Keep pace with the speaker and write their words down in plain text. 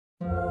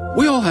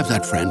We all have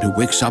that friend who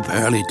wakes up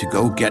early to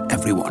go get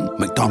everyone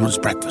McDonald's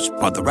breakfast,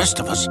 while the rest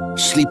of us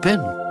sleep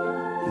in.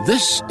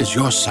 This is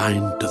your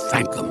sign to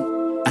thank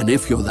them. And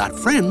if you're that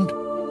friend,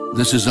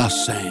 this is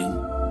us saying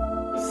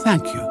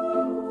thank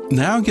you.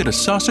 Now get a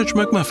sausage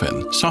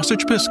McMuffin,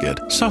 sausage biscuit,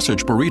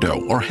 sausage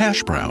burrito, or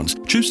hash browns.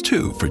 Choose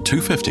 2 for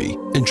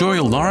 $2.50. Enjoy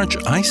a large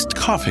iced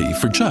coffee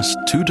for just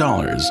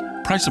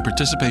 $2. Price and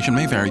participation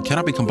may vary.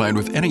 Cannot be combined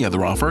with any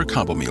other offer or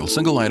combo meal.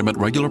 Single item at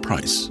regular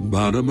price.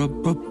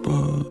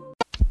 Ba-da-ba-ba-ba.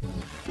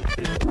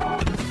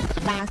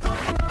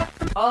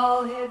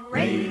 All Hit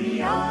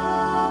Radio.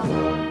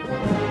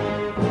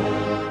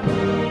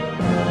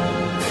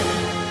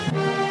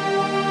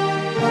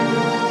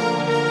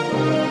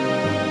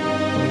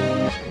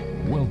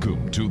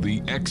 Welcome to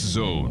the X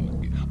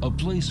Zone, a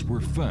place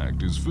where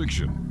fact is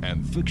fiction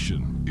and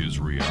fiction is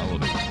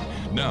reality.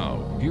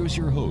 Now, here's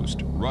your host,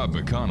 Rob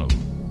McConnell.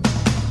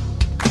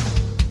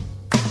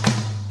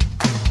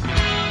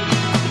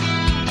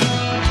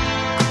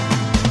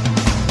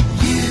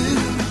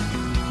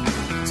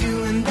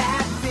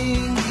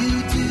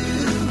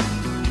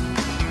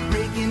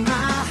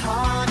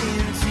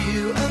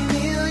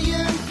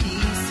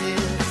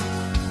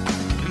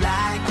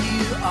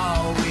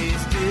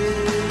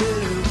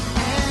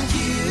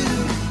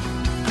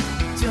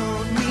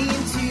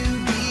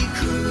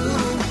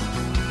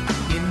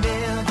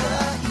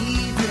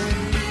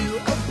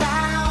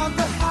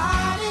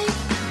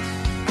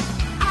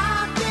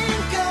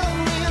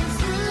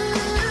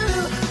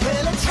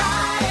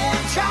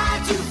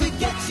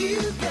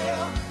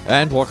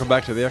 And welcome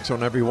back to the X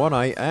Zone, everyone.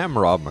 I am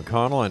Rob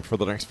McConnell, and for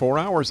the next 4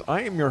 hours,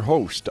 I am your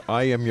host.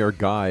 I am your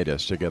guide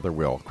as together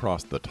we'll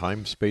cross the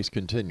time-space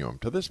continuum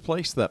to this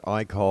place that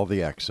I call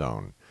the X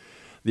Zone.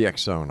 The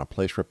X Zone, a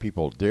place where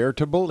people dare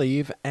to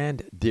believe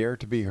and dare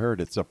to be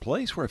heard. It's a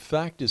place where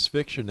fact is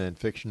fiction and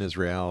fiction is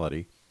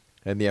reality.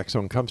 And the X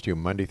Zone comes to you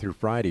Monday through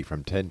Friday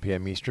from 10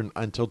 p.m. Eastern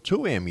until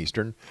 2 a.m.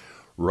 Eastern,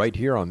 right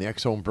here on the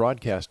X Zone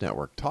Broadcast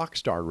Network,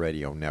 Talkstar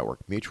Radio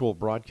Network, Mutual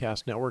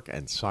Broadcast Network,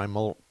 and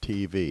Simul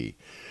TV.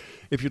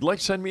 If you'd like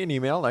to send me an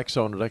email,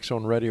 xzone at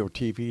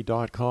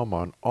xzoneradiotv.com,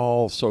 on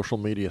all social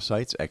media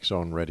sites,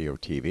 Xzone Radio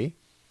TV.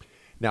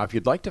 Now, if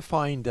you'd like to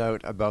find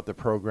out about the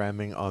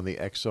programming on the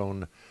X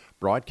Zone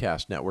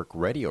Broadcast Network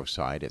radio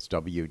side, it's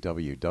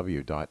www.xzbn.net.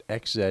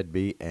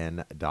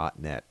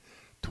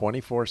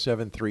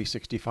 24/7,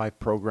 365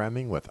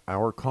 programming with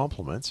our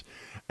compliments.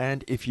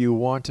 And if you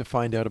want to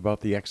find out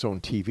about the X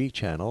Zone TV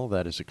channel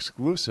that is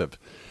exclusive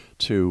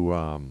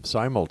to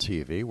Simul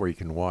TV, where you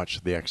can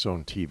watch the X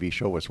Zone TV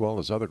show as well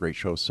as other great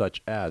shows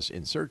such as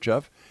In Search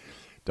Of,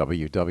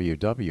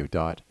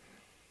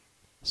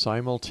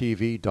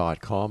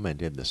 www.simultv.com,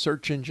 and in the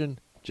search engine,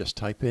 just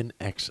type in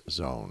X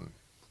Zone.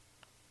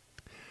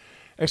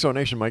 X Zone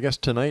Nation, my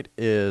guest tonight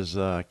is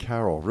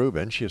Carol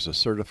Rubin. She is a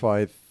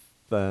certified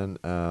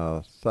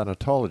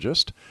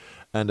Thanatologist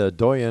and a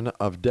Doyenne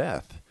of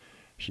death.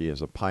 She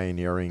is a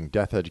pioneering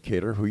death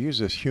educator who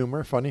uses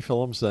humor, funny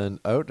films, and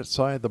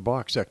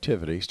outside-the-box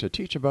activities to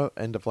teach about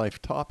end-of-life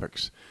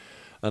topics.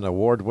 An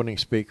award-winning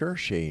speaker,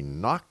 she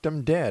knocked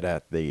 'em dead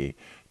at the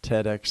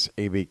TEDx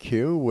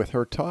ABQ with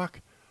her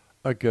talk,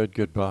 A Good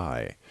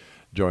Goodbye.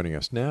 Joining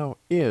us now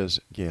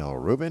is GAIL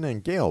Rubin.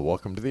 And GAIL,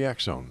 welcome to the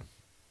X Zone.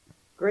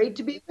 Great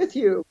to be with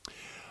you.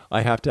 I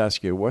have to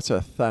ask you, what's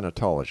a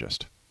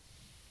thanatologist?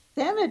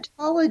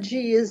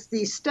 Thanatology is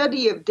the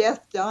study of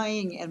death,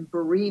 dying, and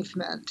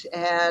bereavement.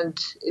 And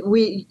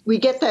we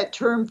get that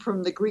term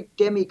from the Greek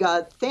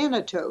demigod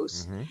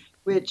Thanatos,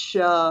 which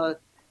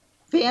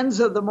fans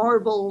of the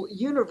Marvel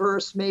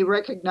Universe may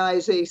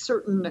recognize. A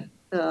certain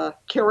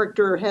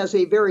character has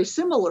a very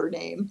similar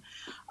name.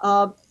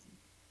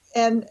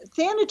 And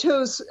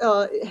Thanatos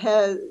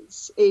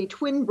has a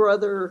twin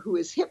brother who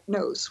is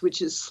Hypnos,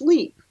 which is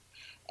sleep.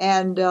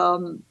 And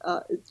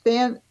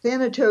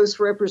Thanatos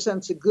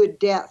represents a good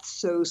death.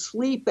 So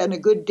sleep and a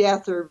good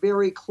death are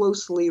very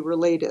closely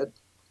related.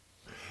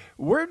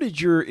 Where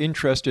did your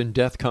interest in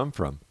death come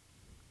from?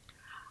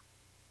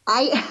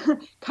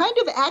 I kind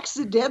of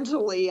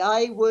accidentally.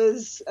 I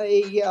was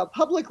a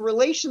public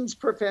relations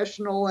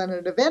professional and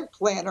an event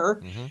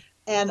planner.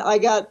 And I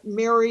got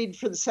married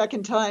for the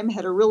second time,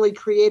 had a really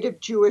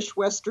creative Jewish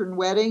Western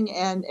wedding,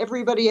 and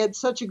everybody had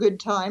such a good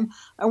time.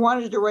 I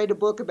wanted to write a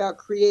book about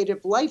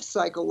creative life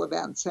cycle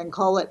events and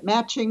call it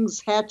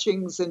Matchings,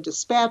 Hatchings, and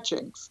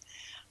Dispatchings,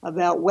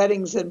 about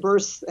weddings and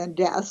births and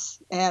deaths.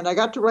 And I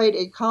got to write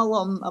a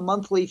column, a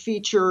monthly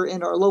feature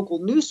in our local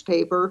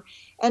newspaper,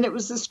 and it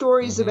was the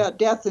stories about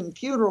death and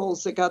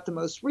funerals that got the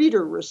most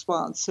reader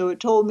response. So it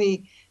told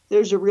me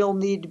there's a real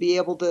need to be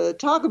able to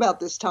talk about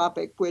this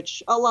topic,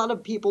 which a lot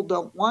of people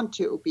don't want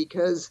to,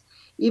 because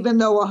even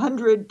though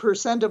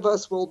 100% of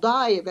us will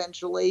die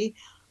eventually,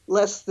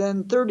 less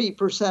than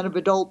 30% of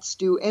adults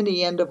do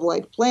any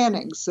end-of-life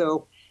planning.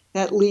 So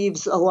that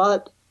leaves a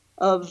lot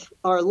of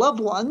our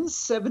loved ones,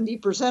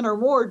 70% or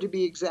more to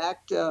be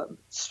exact,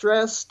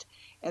 stressed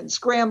and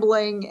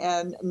scrambling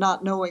and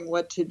not knowing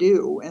what to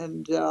do.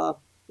 And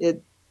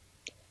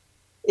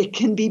it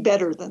can be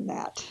better than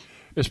that.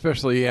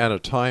 Especially at a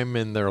time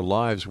in their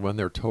lives when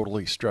they're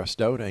totally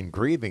stressed out and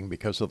grieving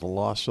because of the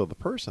loss of the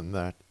person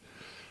that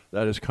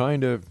is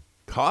kind of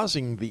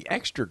causing the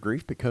extra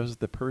grief because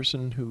the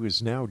person who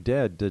is now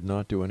dead did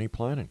not do any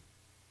planning.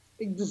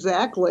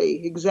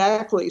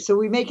 Exactly. So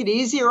we make it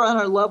easier on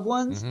our loved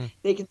ones. Mm-hmm.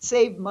 They can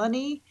save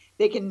money.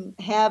 They can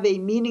have a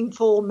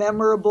meaningful,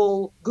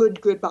 memorable,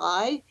 good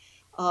goodbye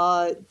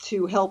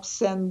to help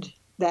send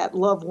that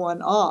loved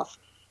one off.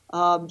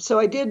 So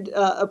I did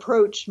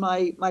approach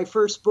my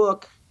first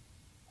book,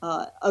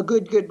 A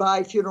Good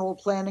Goodbye, Funeral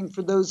Planning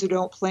for Those Who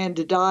Don't Plan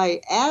to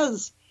Die,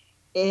 as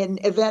an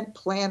event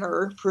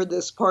planner for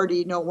this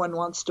party no one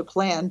wants to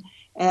plan.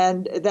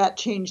 And that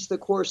changed the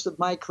course of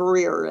my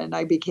career. And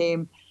I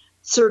became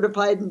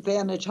certified in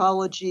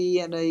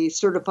Thanatology and a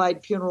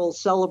certified funeral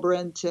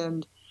celebrant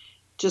and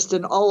just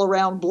an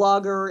all-around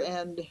blogger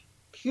and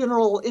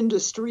funeral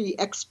industry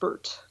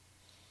expert.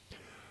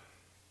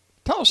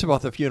 Tell us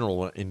about the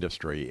funeral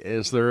industry.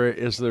 Is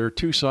there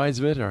two sides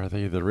of it? Are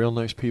they the real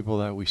nice people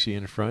that we see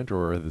in front,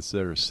 or is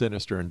there a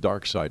sinister and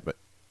dark side, but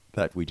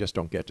that we just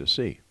don't get to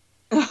see?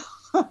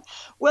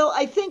 Well,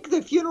 I think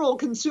the Funeral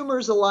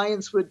Consumers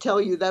Alliance would tell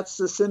you that's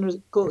the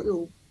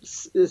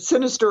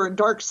sinister and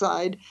dark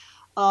side.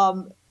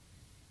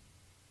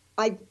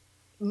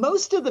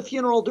 Most of the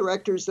funeral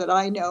directors that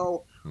I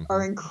know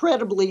are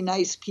incredibly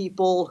nice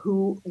people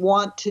who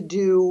want to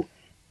do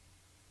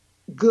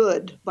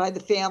good by the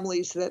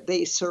families that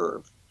they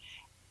serve.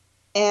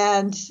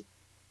 And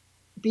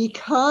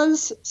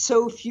because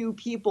so few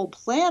people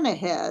plan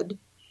ahead,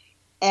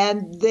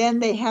 and then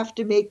they have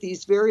to make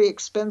these very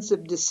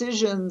expensive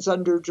decisions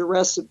under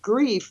duress of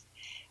grief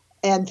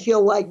and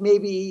feel like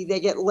maybe they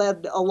get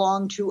led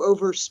along to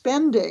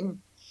overspending,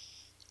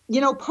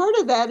 part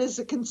of that is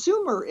a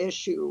consumer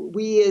issue.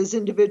 We as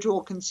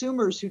individual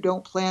consumers who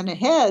don't plan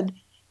ahead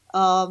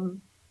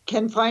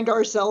can find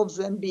ourselves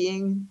then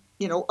being,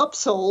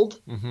 upsold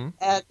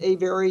at a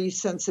very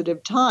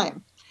sensitive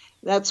time.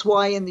 That's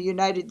why in the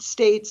United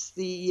States,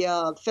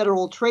 the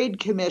Federal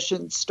Trade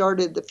Commission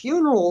started the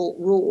funeral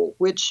rule,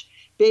 which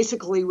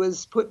basically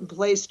was put in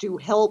place to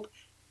help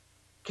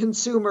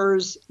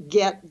consumers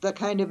get the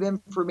kind of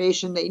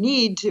information they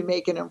need to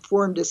make an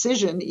informed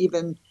decision,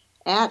 even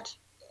at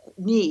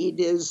need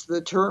is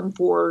the term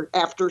for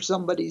after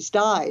somebody's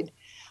died.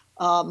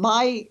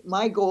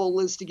 My goal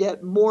is to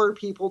get more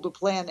people to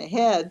plan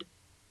ahead.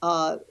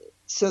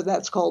 So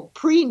that's called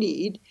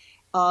pre-need,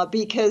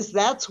 because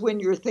that's when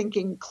you're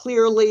thinking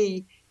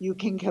clearly, you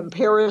can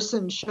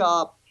comparison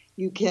shop,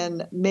 you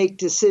can make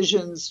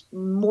decisions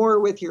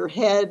more with your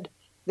head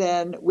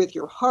than with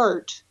your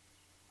heart.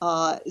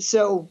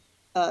 So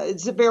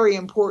it's a very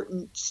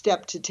important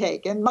step to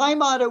take. And my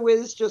motto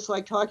is, just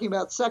like talking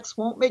about sex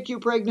won't make you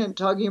pregnant,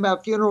 talking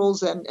about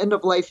funerals and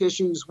end-of-life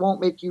issues won't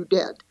make you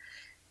dead.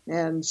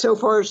 And so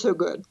far, so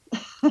good.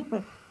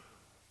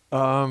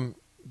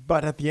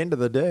 But at the end of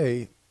the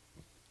day,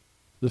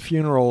 the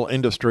funeral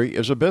industry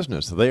is a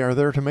business. They are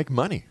there to make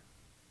money.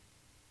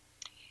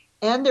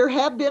 And there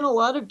have been a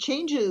lot of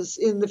changes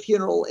in the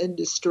funeral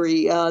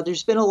industry.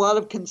 There's been a lot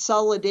of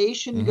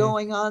consolidation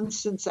going on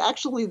since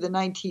actually the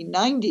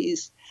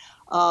 1990s.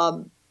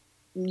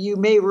 You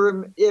may,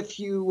 if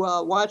you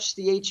watch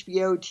the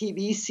HBO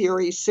TV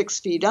series 6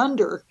 Feet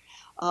Under,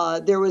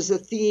 there was a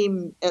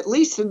theme, at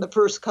least in the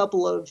first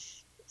couple of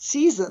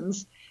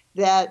seasons,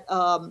 that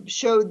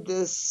showed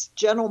this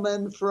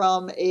gentleman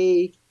from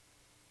a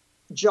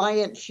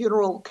giant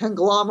funeral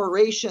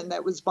conglomeration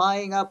that was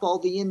buying up all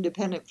the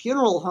independent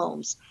funeral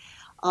homes.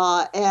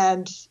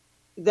 And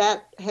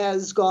that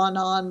has gone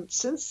on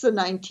since the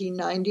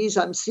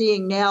 1990s. I'm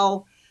seeing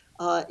now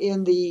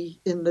in the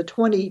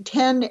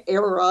 2010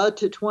 era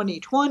to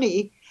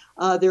 2020,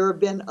 there have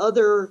been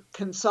other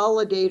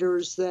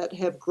consolidators that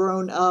have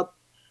grown up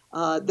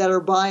that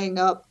are buying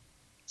up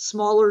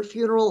smaller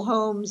funeral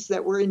homes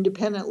that were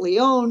independently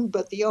owned,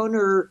 but the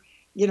owner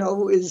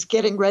is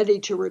getting ready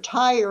to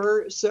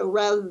retire. So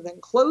rather than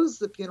close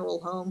the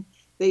funeral home,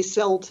 they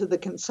sell to the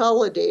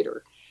consolidator.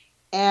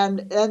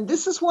 And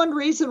this is one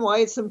reason why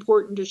it's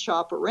important to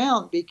shop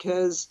around,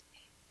 because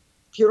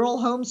funeral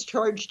homes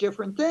charge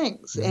different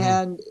things.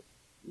 And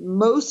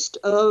most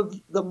of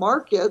the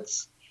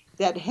markets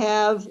that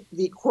have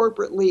the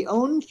corporately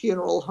owned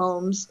funeral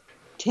homes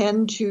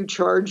tend to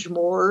charge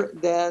more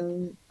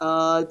than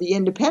the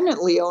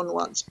independently owned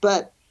ones.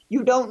 But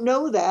you don't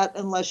know that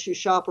unless you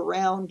shop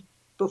around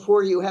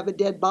before you have a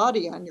dead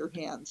body on your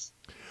hands.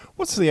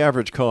 What's the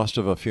average cost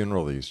of a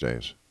funeral these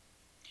days?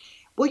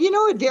 Well,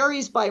 it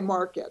varies by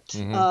market.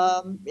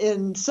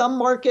 In some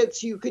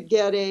markets, you could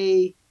get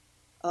a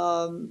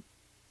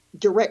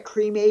direct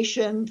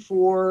cremation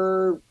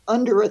for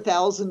under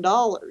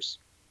 $1,000.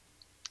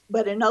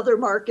 But in other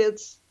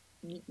markets,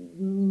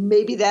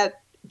 maybe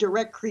that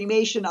direct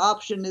cremation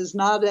option is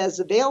not as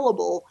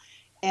available,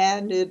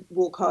 and it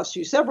will cost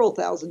you several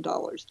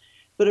 $1,000s.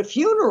 But a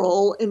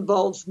funeral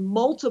involves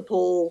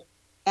multiple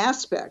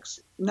aspects.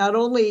 Not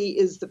only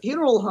is the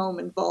funeral home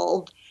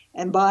involved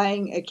and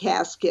buying a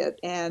casket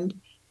and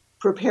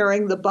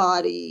preparing the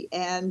body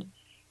and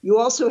you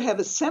also have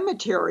a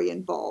cemetery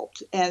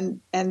involved,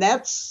 and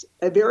that's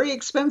a very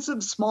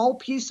expensive small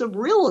piece of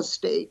real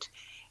estate.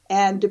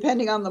 And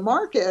depending on the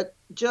market,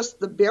 just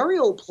the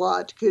burial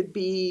plot could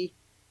be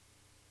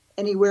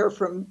anywhere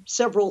from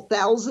several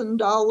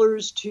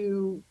 $1,000s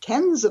to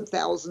tens of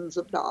thousands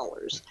of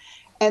dollars.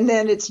 And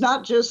then it's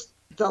not just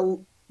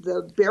the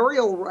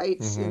burial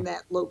rights in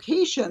that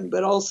location,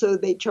 but also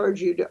they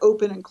charge you to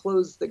open and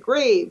close the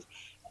grave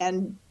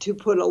and to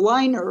put a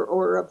liner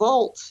or a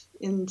vault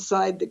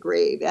inside the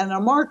grave and a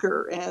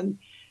marker. And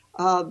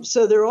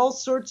so there are all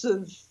sorts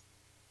of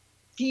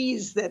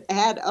fees that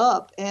add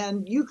up.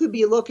 And you could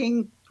be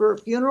looking for a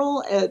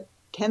funeral at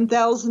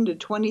 $10,000 to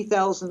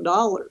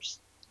 $20,000.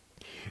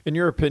 In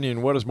your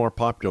opinion, what is more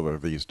popular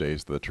these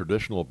days, the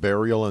traditional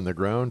burial in the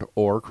ground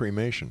or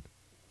cremation?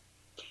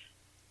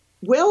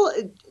 Well,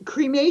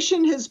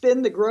 cremation has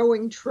been the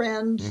growing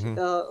trend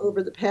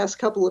over the past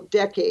couple of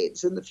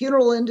decades, and the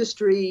funeral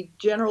industry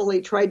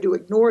generally tried to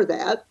ignore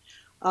that,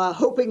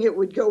 hoping it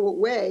would go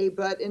away.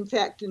 But in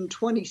fact, in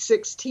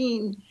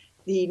 2016,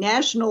 the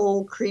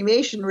national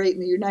cremation rate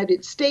in the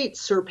United States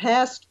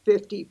surpassed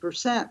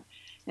 50%.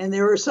 And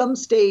there are some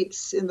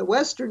states in the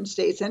western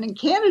states, and in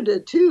Canada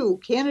too.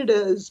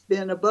 Canada has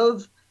been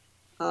above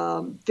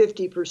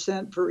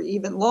 50% for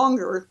even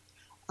longer.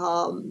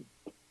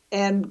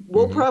 And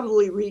we'll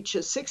probably reach a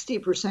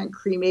 60%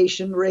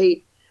 cremation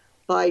rate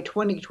by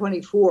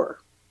 2024.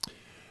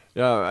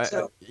 Yeah,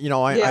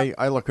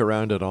 I look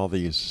around at all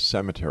these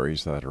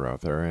cemeteries that are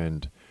out there,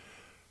 and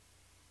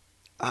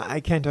I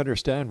can't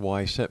understand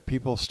why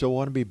people still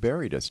want to be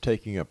buried. It's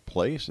taking up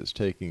place. It's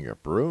taking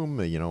up room.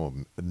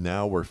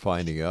 Now we're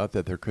finding out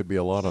that there could be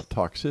a lot of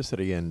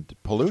toxicity and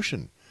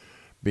pollution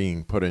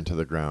being put into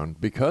the ground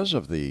because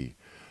of the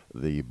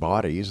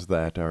bodies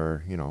that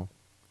are,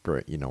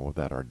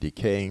 that are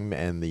decaying,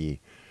 and the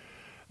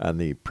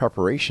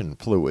preparation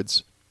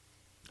fluids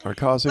are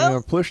causing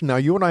pollution. Now,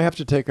 you and I have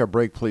to take our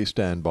break. Please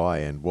stand by,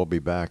 and we'll be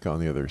back on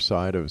the other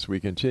side as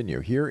we continue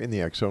here in the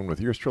X Zone with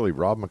yours truly,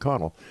 Rob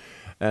McConnell,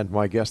 and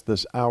my guest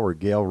this hour,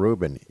 GAIL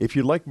RUBIN. If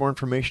you'd like more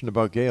information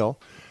about GAIL,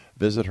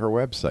 visit her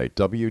website,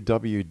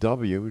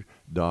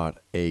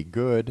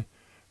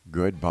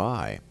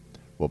 www.agoodgoodbye.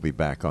 We'll be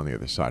back on the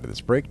other side of this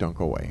break. Don't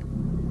go away.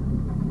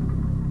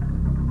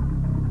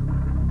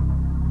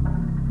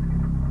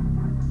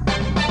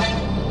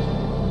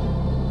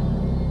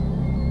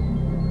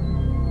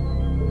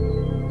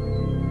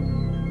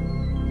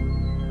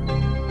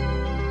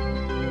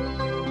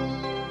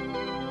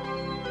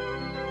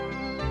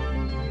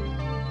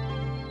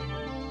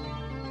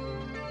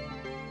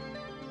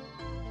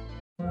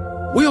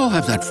 We all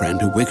have that friend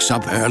who wakes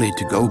up early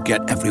to go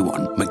get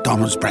everyone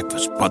McDonald's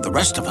breakfast, while the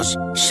rest of us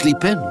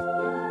sleep in.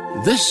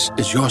 This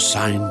is your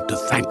sign to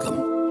thank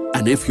them.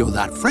 And if you're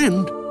that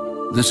friend,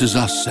 this is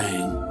us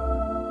saying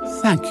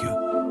thank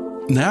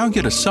you. Now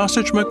get a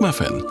sausage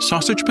McMuffin,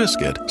 sausage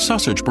biscuit,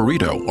 sausage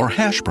burrito, or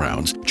hash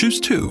browns. Choose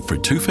 2 for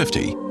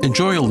 $2.50.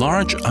 Enjoy a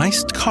large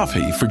iced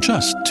coffee for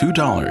just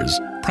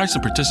 $2. Price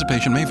and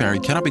participation may vary.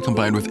 Cannot be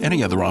combined with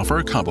any other offer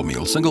or combo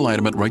meal. Single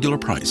item at regular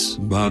price.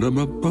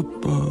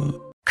 Ba-da-ba-ba-ba.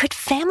 Could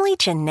family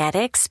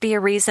genetics be a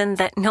reason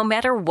that no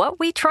matter what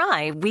we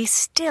try, we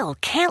still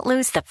can't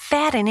lose the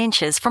fat and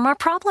inches from our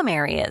problem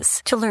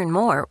areas? To learn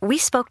more, we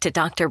spoke to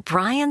Dr.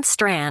 Brian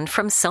Strand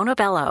from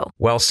Sonobello.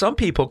 While some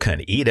people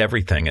can eat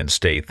everything and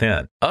stay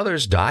thin,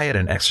 others diet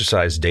and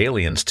exercise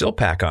daily and still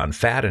pack on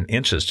fat and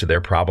inches to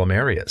their problem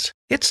areas.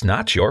 It's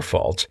not your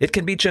fault. It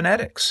can be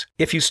genetics.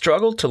 If you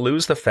struggle to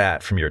lose the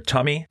fat from your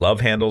tummy, love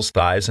handles,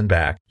 thighs, and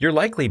back, you're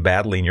likely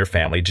battling your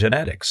family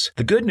genetics.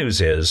 The good news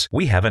is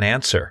we have an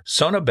answer.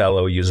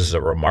 Sonobello uses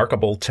a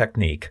remarkable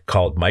technique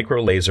called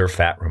microlaser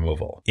fat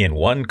removal. In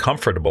one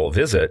comfortable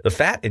visit, the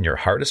fat in your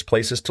hardest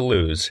places to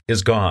lose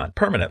is gone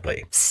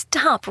permanently.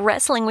 Stop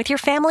wrestling with your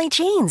family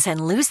genes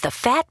and lose the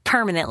fat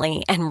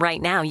permanently. And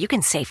right now, you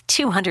can save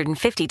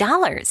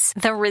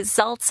 $250. The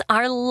results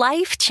are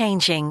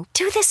life-changing.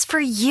 Do this for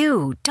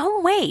you.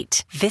 Don't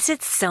wait.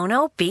 Visit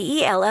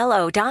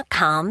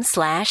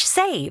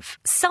sonobello.com/save.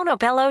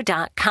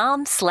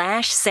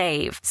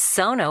 sonobello.com/save.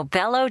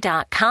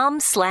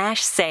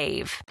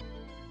 sonobello.com/save.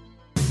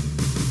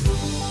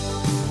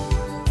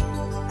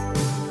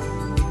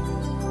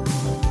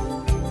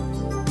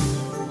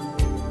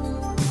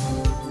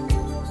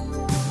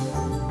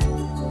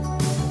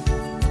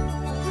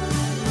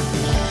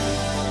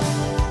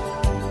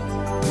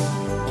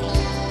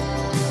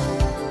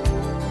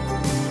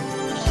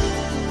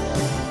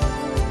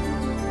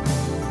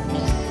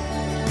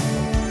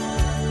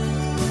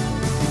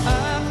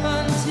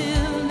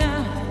 Until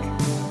now,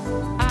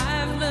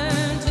 I've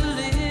learned to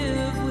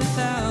live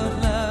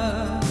without love.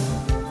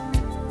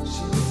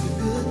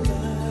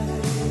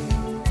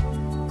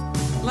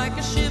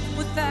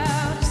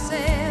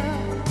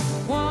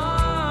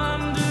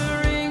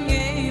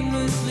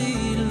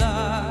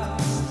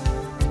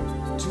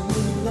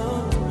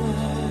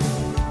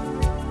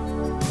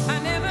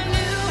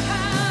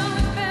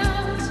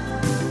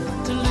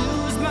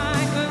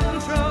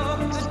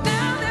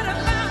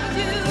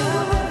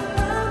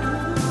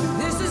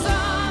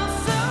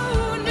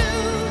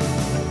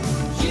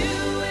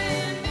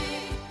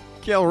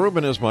 GAIL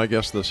RUBIN is my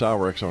guest this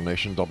hour,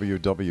 Exonation,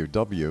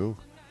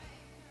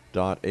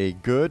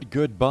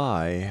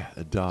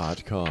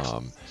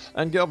 www.agoodgoodbye.com.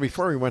 And GAIL,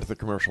 before we went to the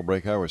commercial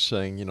break, I was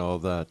saying,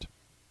 that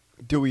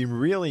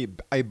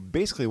I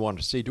basically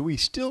wanted to say, do we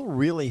still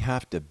really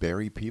have to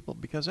bury people?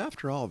 Because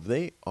after all,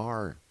 they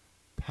are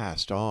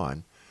passed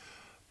on.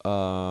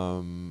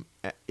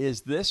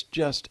 Is this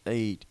just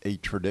a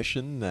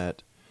tradition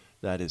that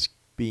is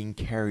being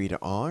carried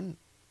on?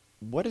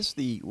 What is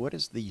the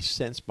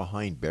sense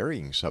behind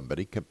burying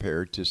somebody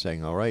compared to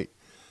saying, all right,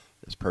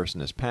 this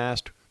person has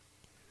passed,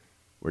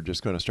 we're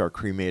just going to start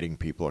cremating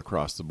people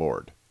across the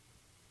board?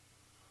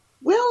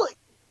 Well,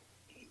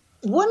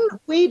 one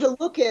way to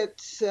look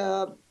at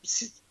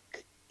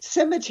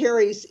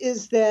cemeteries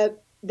is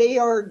that they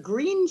are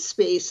green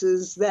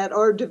spaces that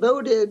are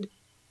devoted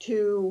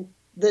to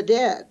the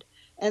dead.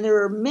 And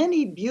there are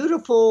many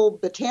beautiful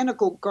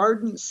botanical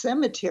garden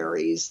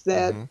cemeteries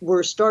that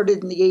were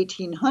started in the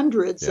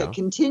 1800s that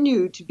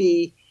continue to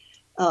be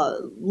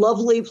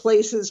lovely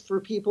places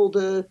for people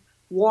to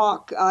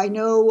walk. I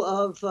know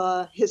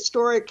of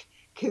historic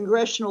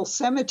Congressional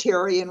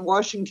Cemetery in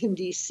Washington,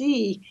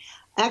 D.C.,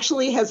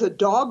 actually has a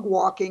dog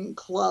walking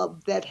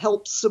club that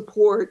helps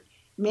support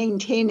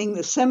maintaining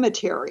the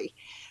cemetery.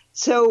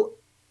 So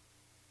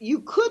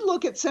you could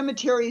look at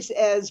cemeteries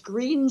as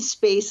green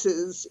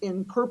spaces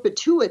in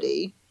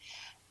perpetuity.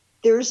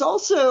 There's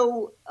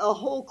also a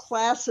whole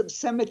class of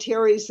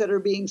cemeteries that are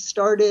being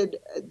started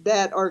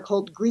that are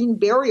called green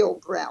burial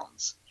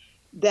grounds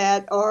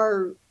that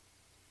are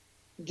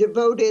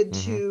devoted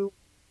to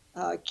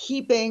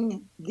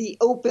keeping the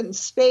open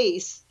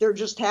space. There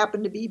just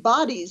happen to be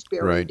bodies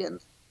buried in.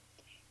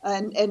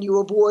 And you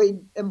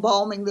avoid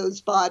embalming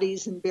those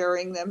bodies and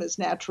burying them as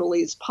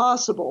naturally as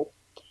possible.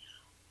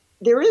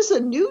 There is a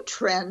new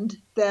trend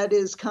that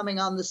is coming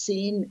on the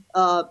scene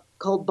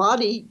called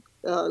body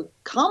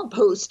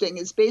composting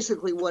is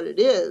basically what it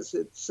is.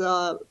 It's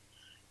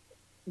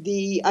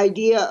the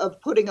idea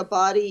of putting a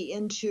body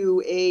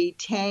into a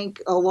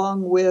tank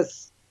along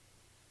with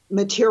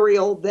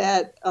material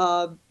that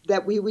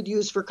we would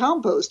use for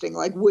composting,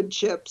 like wood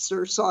chips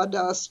or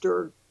sawdust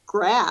or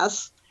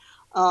grass,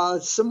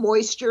 some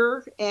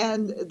moisture,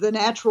 and the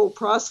natural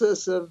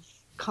process of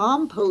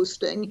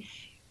composting.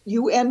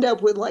 You end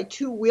up with like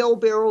 2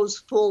 wheelbarrows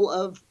full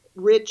of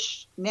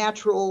rich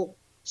natural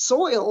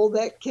soil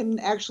that can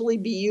actually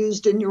be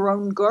used in your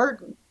own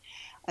garden.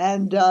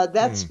 And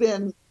that's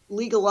been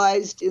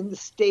legalized in the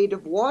state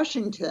of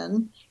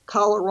Washington.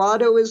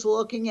 Colorado is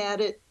looking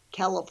at it.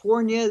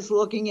 California is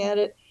looking at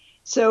it.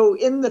 So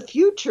in the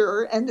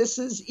future, and this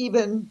is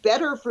even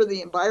better for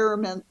the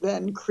environment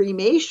than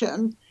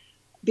cremation,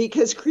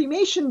 because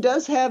cremation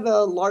does have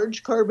a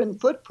large carbon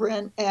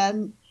footprint,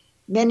 and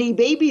many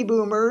baby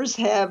boomers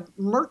have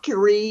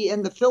mercury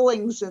in the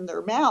fillings in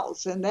their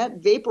mouths, and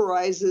that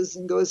vaporizes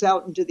and goes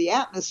out into the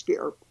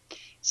atmosphere.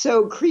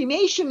 So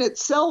cremation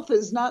itself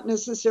is not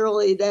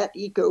necessarily that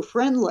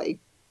eco-friendly.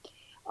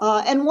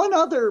 And one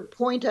other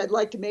point I'd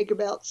like to make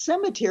about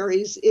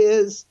cemeteries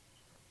is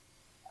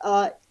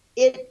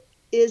it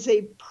is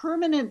a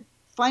permanent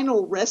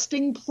final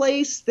resting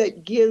place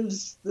that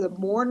gives the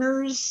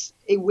mourners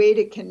a way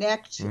to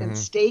connect and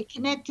stay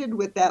connected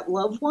with that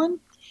loved one.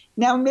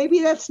 Now,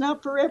 maybe that's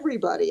not for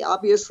everybody.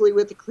 Obviously,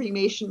 with the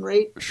cremation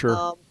rate,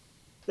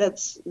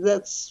 that's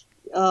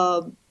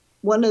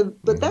one of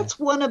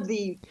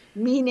the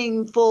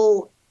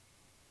meaningful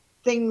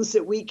things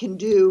that we can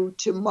do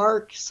to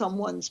mark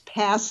someone's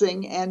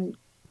passing and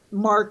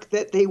mark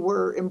that they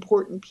were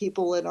important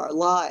people in our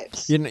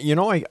lives.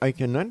 I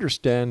can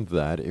understand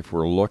that if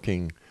we're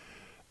looking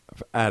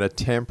at a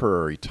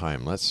temporary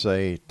time, let's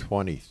say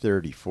 20,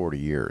 30, 40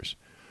 years.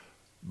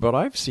 But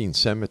I've seen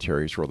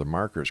cemeteries where the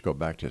markers go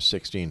back to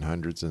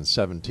 1600s and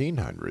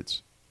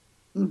 1700s.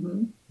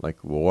 Like,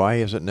 why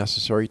is it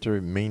necessary to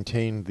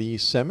maintain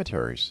these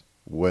cemeteries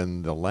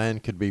when the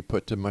land could be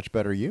put to much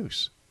better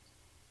use?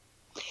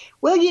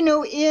 Well,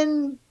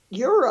 in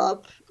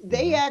Europe,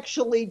 they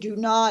actually do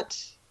not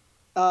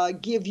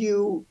give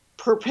you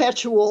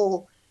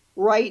perpetual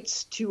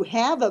rights to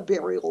have a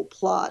burial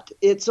plot.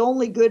 It's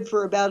only good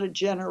for about a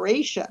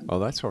generation. Oh,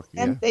 that's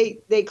okay. And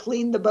they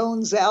clean the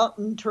bones out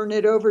and turn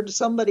it over to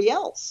somebody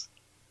else.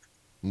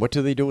 What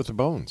do they do with the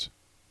bones?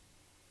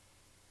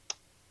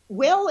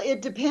 Well,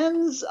 it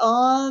depends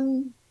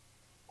on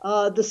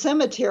the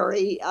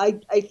cemetery. I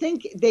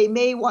think they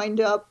may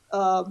wind up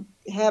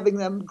having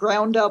them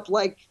ground up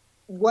like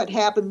what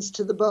happens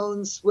to the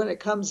bones when it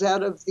comes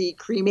out of the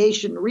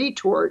cremation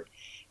retort.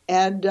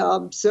 And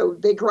so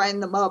they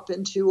grind them up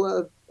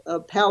into a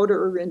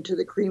powder into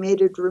the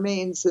cremated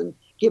remains and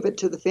give it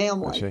to the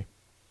family. I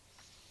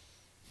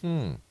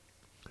see.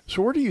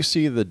 So where do you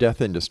see the death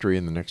industry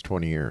in the next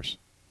 20 years?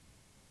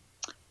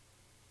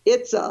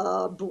 It's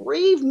a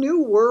brave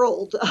new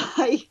world.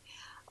 I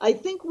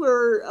think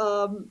we're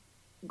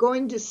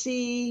going to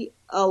see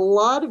a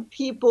lot of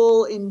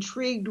people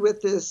intrigued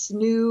with this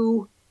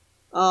new,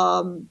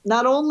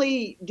 not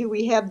only do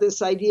we have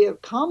this idea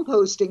of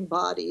composting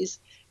bodies,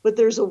 but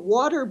there's a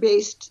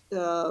water-based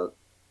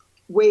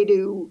way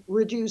to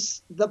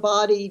reduce the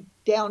body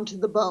down to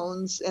the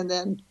bones and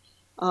then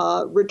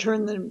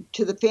return them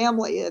to the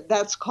family.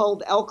 That's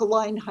called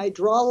alkaline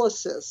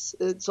hydrolysis.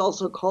 It's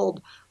also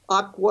called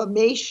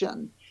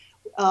aquamation,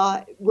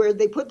 where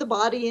they put the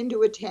body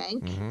into a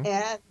tank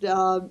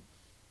and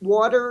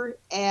water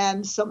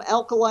and some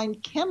alkaline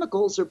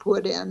chemicals are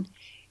put in,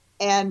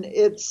 and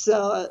it's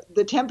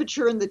the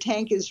temperature in the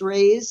tank is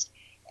raised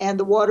and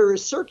the water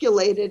is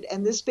circulated,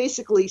 and this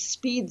basically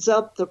speeds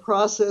up the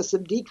process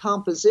of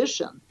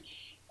decomposition.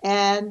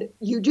 And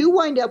you do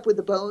wind up with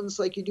the bones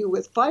like you do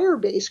with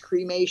fire-based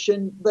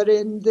cremation, but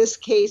in this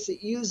case,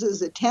 it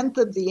uses 1/10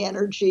 of the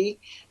energy.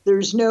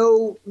 There's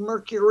no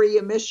mercury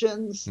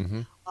emissions,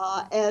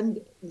 and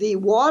the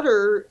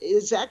water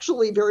is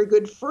actually very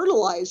good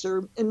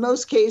fertilizer. In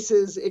most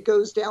cases, it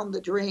goes down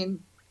the drain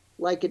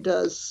like it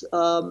does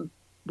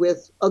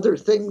with other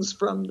things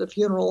from the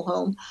funeral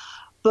home.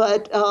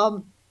 But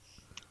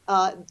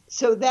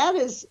so that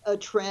is a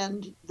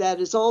trend that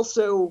is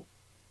also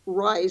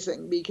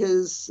rising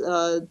because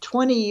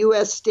 20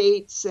 U.S.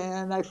 states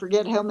and I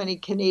forget how many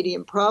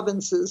Canadian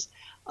provinces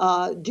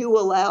do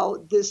allow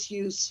this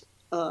use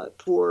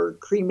for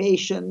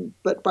cremation,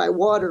 but by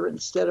water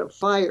instead of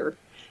fire.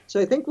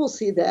 So I think we'll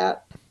see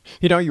that.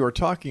 You know, you were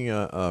talking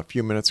a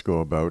few minutes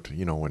ago about,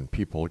 when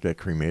people get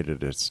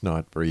cremated, it's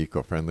not very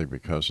eco-friendly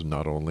because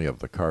not only of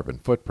the carbon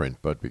footprint,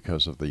 but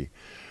because of the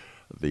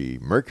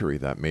mercury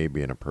that may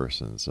be in a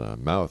person's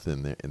mouth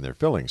in their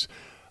fillings.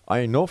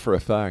 I know for a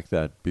fact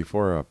that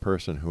before a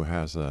person who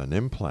has an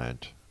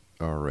implant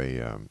or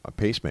a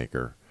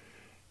pacemaker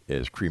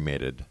is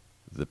cremated,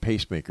 the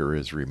pacemaker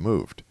is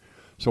removed.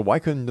 So why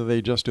couldn't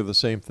they just do the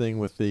same thing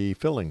with the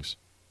fillings?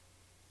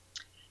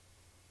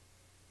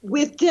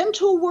 With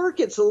dental work,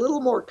 it's a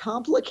little more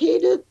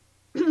complicated.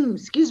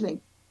 Excuse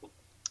me.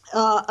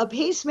 A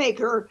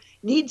pacemaker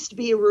needs to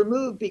be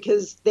removed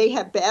because they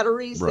have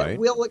batteries that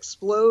will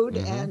explode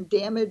and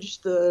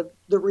damage the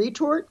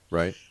retort.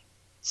 Right.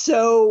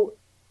 So,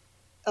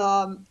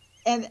 and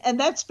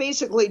that's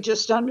basically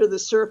just under the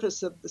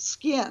surface of the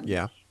skin.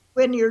 Yeah.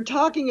 When you're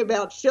talking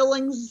about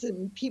fillings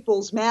in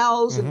people's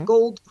mouths and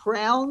gold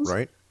crowns.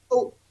 Right.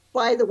 Oh,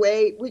 by the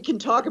way, we can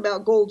talk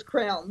about gold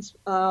crowns.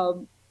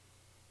 And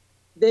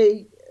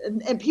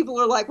people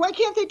are like, why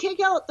can't they take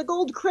out the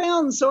gold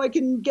crowns so I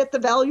can get the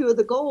value of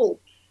the gold?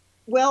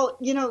 Well,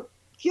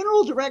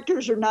 funeral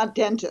directors are not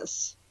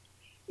dentists.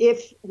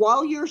 If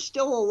while you're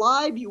still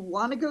alive, you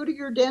want to go to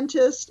your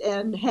dentist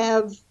and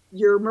have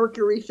your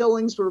mercury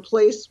fillings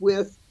replaced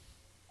with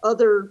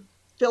other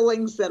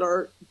fillings that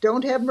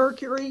don't have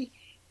mercury,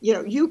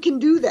 you can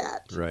do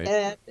that.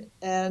 Right.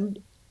 And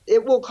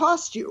it will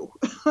cost you.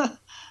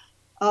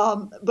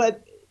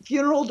 But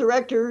funeral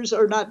directors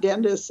are not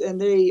dentists, and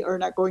they are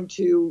not going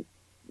to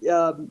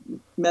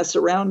mess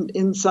around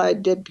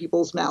inside dead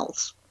people's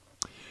mouths.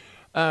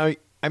 I'm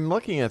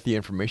looking at the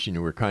information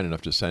you were kind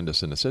enough to send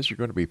us, and it says you're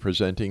going to be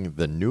presenting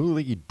the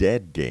Newly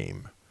Dead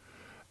game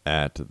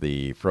at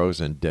the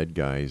Frozen Dead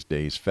Guys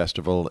Days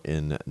Festival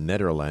in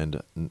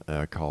Nederland,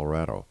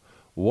 Colorado.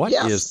 What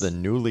is the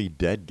Newly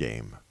Dead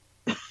game?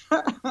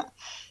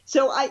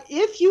 So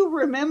if you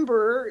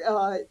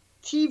remember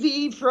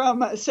TV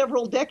from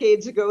several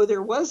decades ago,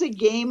 there was a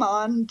game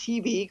on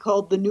TV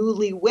called the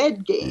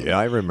Newlywed Game. Yeah,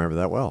 I remember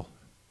that well.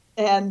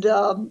 And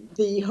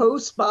the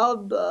host,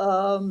 Bob,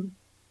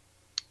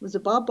 was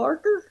it Bob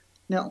Barker?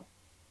 No.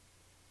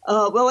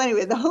 Well,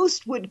 anyway, the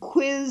host would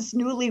quiz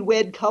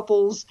newlywed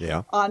couples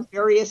on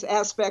various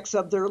aspects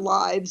of their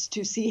lives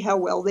to see how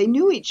well they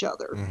knew each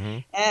other.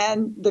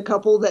 And the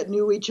couple that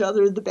knew each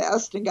other the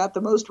best and got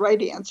the most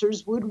right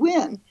answers would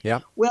win. Yeah.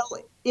 Well,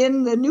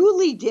 in the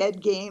Newly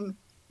Dead game,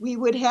 we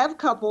would have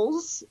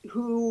couples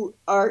who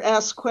are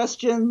asked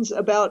questions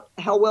about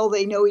how well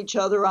they know each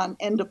other on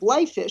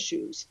end-of-life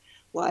issues,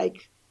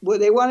 like would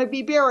they want to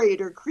be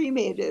buried or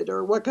cremated,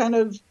 or what kind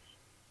of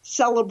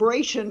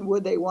celebration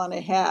would they want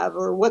to have,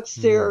 or what's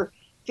their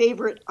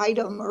favorite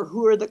item, or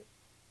who are the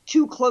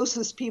two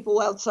closest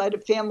people outside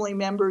of family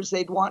members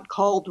they'd want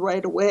called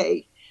right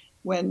away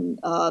when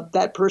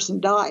that person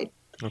died.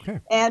 Okay.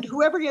 And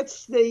whoever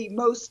gets the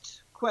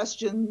most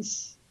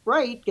questions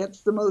right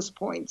gets the most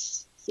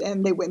points,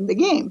 and they win the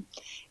game.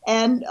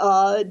 And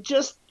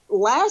just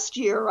last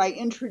year, I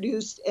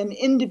introduced an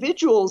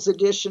individuals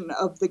edition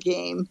of the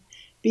game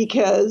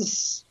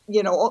because,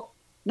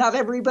 not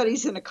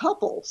everybody's in a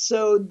couple.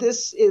 So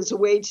this is a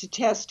way to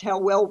test how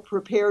well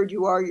prepared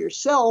you are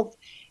yourself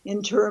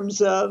in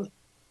terms of,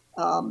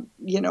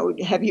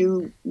 have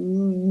you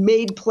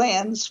made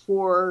plans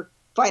for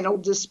final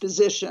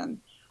disposition?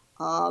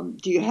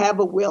 Do you have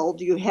a will?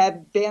 Do you have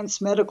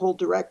advanced medical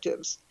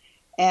directives?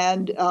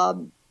 And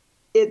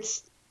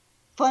it's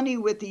funny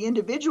with the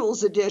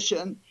individuals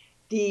edition,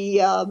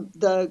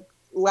 the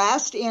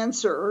last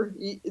answer,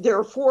 there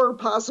are 4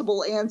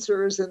 possible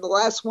answers, and the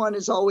last one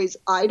is always,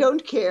 I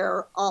don't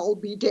care, I'll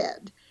be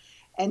dead.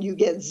 And you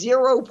get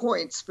 0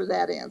 points for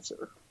that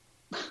answer.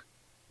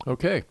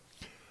 Okay.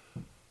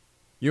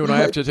 You and I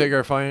have to take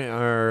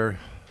our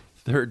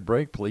third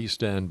break. Please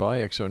stand by.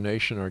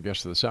 Exonation, our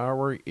guest of this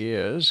hour,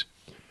 is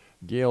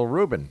Gail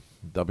Rubin,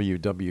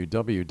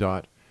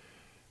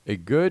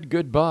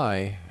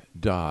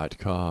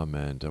 www.agoodgoodbye.com.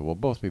 And we'll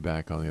both be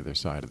back on the other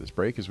side of this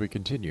break as we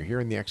continue here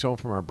in the X Zone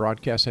from our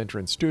broadcast center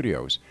and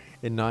studios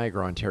in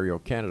Niagara, Ontario,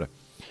 Canada.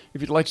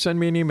 If you'd like to send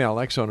me an email,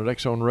 xzone at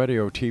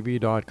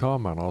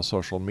xzoneradiotv.com, on all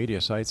social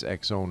media sites,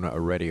 Xzone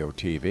Radio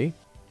TV.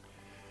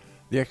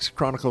 The X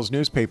Chronicles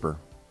newspaper,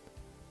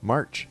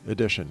 March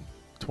edition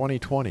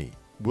 2020,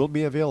 will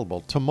be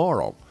available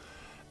tomorrow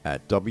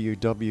at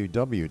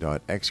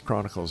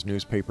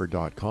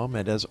www.xchroniclesnewspaper.com.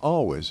 And as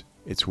always,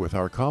 it's with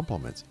our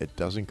compliments. It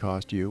doesn't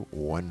cost you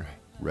one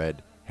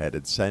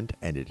red-headed cent,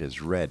 and it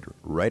is read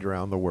right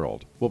around the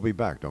world. We'll be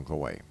back. Don't go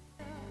away.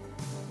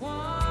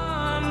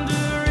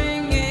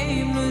 Wandering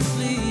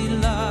aimlessly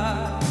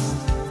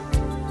lost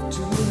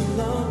to a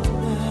long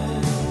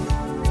night.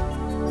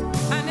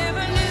 I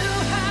never knew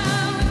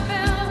how it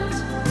felt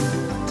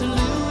to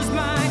lose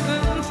my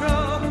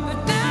control,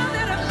 but now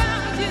that I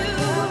found you,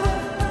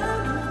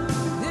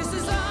 this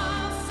is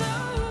all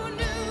so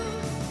new.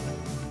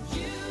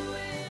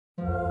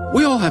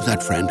 We all have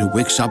that friend who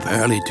wakes up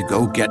early to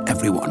go get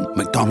everyone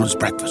McDonald's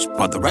breakfast,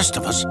 while the rest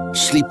of us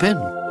sleep in.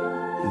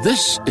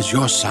 This is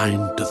your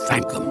sign to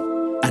thank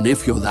them. And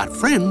if you're that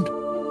friend,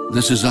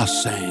 this is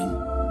us saying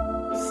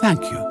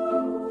thank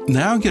you.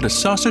 Now get a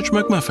sausage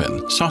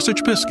McMuffin,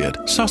 sausage biscuit,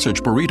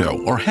 sausage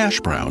burrito, or hash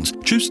browns.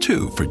 Choose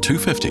 2 for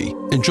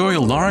 $2.50. Enjoy a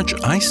large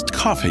iced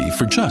coffee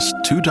for just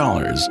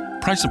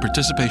 $2. Price and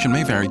participation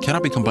may vary.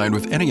 Cannot be combined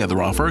with any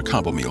other offer or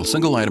combo meal.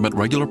 Single item at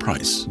regular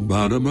price.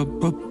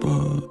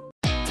 Ba-da-ba-ba-ba.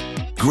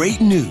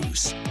 Great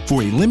news.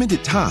 For a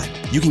limited time,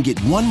 you can get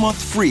 1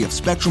 month free of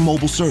Spectrum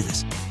Mobile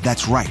service.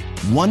 That's right,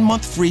 1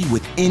 month free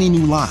with any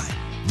new line.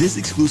 This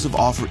exclusive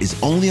offer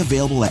is only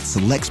available at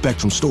select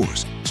Spectrum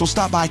stores, so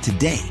stop by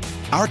today.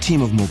 Our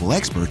team of mobile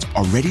experts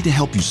are ready to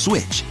help you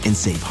switch and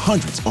save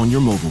hundreds on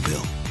your mobile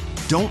bill.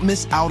 Don't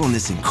miss out on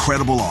this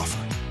incredible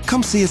offer.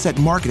 Come see us at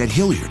Market at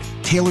Hilliard,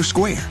 Taylor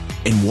Square,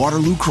 and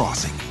Waterloo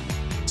Crossing.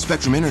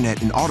 Spectrum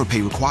Internet and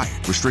autopay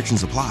required.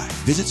 Restrictions apply.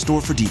 Visit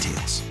store for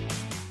details.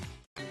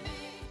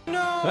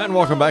 And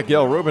welcome back.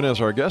 Gail Rubin is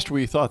our guest.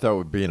 We thought that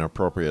would be an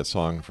appropriate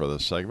song for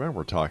this segment.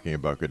 We're talking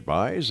about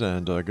goodbyes,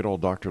 and good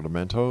old Dr.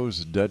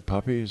 Demento's Dead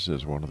Puppies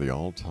is one of the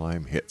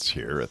all-time hits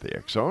here at the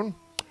X Zone.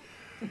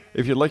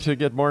 If you'd like to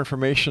get more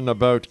information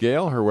about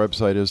Gail, her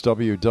website is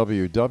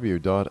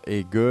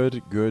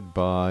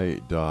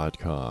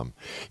www.agoodgoodbye.com.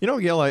 You know,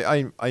 Gail,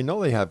 I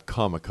know they have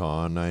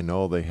Comic-Con, I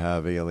know they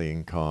have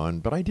Alien Con,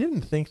 but I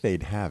didn't think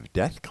they'd have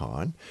Death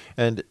Con.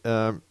 And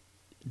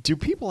do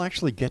people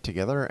actually get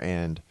together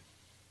and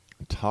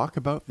talk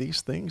about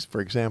these things?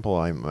 For example,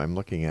 I'm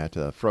looking at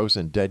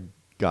Frozen Dead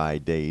Guy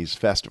Days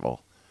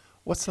Festival.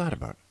 What's that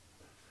about?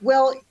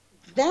 Well,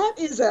 that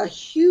is a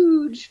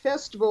huge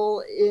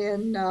festival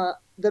in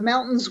the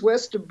mountains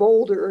west of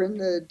Boulder in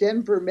the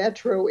Denver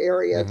metro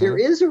area. Mm-hmm. There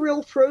is a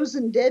real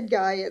frozen dead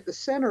guy at the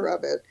center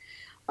of it.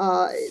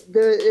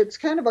 It's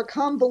kind of a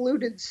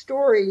convoluted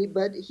story,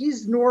 but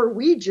he's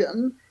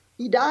Norwegian.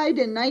 He died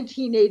in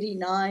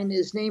 1989.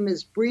 His name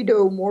is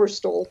Brido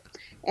Morstel.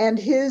 And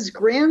his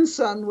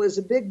grandson was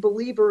a big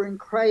believer in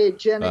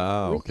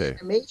cryogenic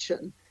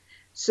reanimation.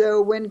 So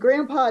when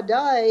Grandpa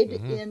died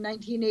in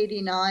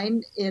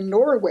 1989 in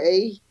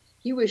Norway,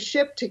 he was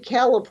shipped to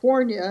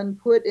California and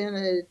put in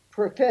a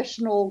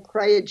professional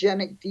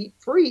cryogenic deep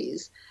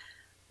freeze.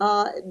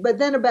 But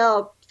then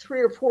about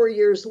 3 or 4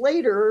 years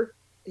later,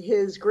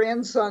 his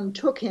grandson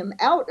took him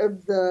out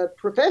of the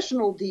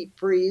professional deep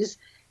freeze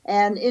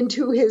and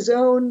into his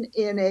own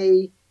in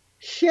a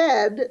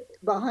shed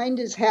behind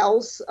his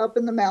house up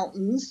in the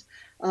mountains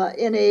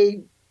in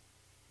a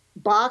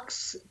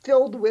box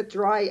filled with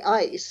dry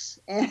ice.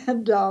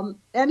 And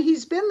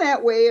he's been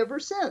that way ever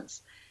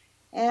since.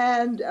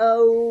 And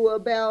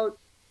about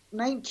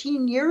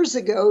 19 years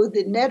ago,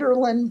 the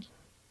Netherlands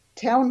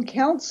Town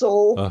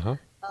Council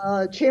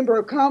Chamber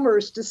of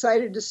Commerce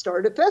decided to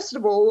start a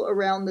festival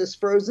around this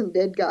frozen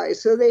dead guy.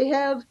 So they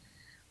have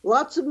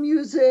lots of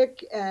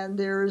music, and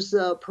there's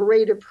a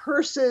parade of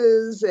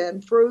hearses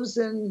and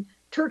frozen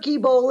turkey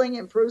bowling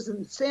and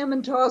frozen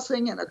salmon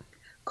tossing and a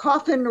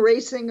coffin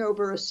racing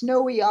over a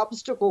snowy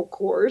obstacle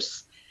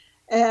course.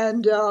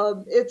 And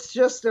it's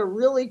just a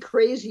really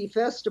crazy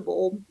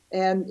festival.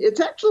 And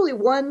it's actually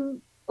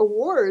won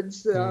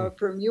awards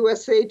from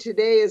USA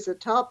Today as a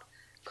top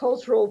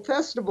cultural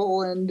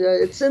festival. And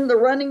it's in the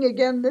running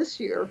again this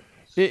year.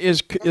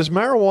 Is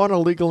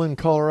marijuana legal in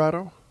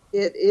Colorado?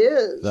 It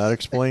is. That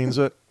explains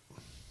it.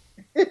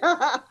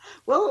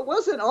 Well, it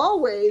wasn't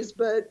always,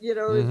 but,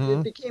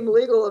 it became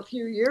legal a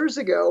few years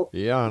ago.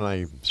 Yeah, and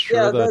I'm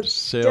sure that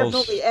sales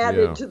definitely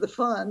added to the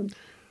fun.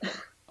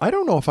 I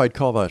don't know if I'd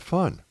call that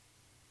fun.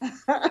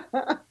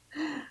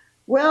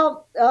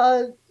 Well,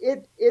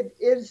 it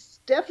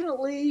is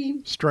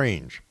definitely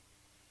strange.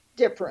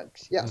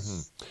 Different,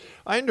 yes.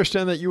 I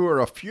understand that you were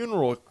a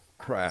funeral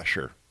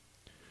crasher,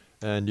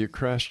 and you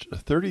crashed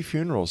 30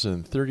 funerals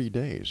in 30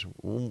 days.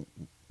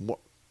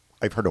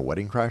 I've heard of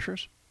wedding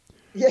crashers.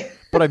 Yeah.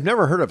 But I've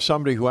never heard of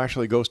somebody who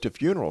actually goes to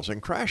funerals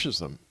and crashes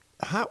them.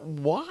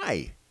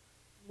 Why?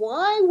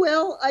 Why?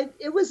 Well,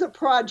 it was a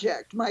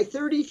project. My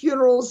 30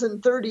 Funerals in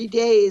 30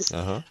 Days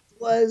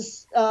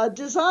was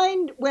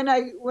designed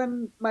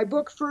when my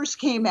book first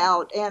came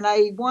out, and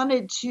I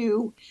wanted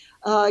to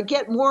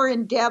get more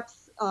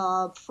in-depth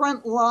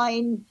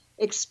frontline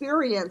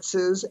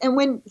experiences.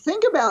 And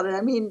think about it,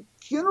 I mean,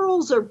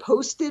 funerals are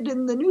posted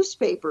in the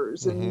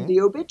newspapers and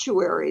the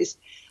obituaries.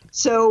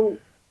 So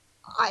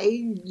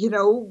I,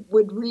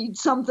 would read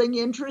something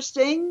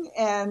interesting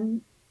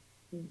and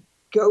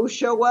go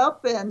show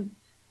up, and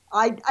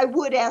I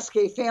would ask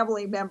a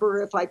family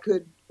member if I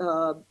could,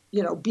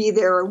 be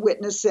there and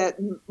witness it.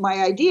 And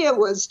my idea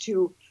was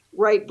to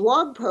write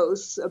blog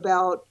posts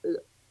about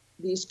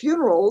these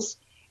funerals,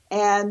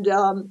 and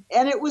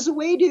it was a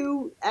way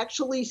to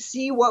actually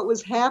see what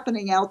was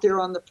happening out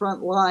there on the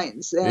front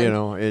lines.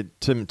 And,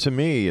 to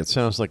me, it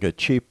sounds like a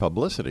cheap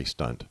publicity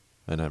stunt,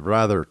 and a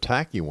rather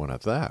tacky one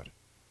at that.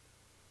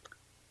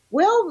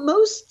 Well,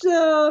 most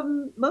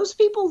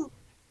people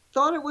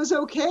thought it was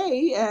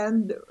okay,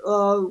 and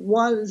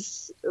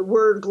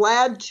were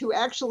glad to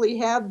actually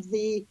have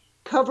the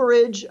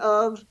coverage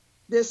of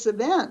this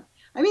event.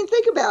 I mean,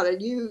 think about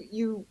it.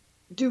 You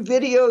do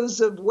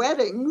videos of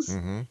weddings,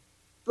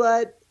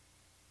 but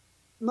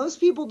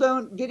most people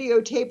don't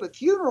videotape a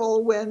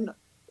funeral when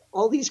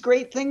all these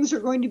great things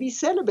are going to be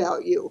said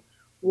about you.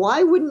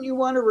 Why wouldn't you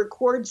want to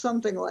record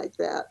something like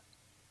that?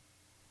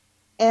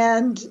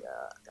 And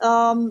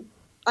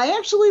I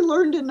actually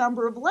learned a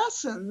number of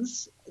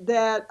lessons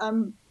that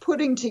I'm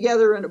putting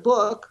together in a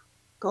book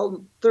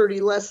called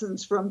 30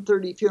 Lessons from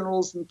 30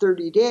 Funerals in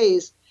 30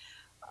 Days,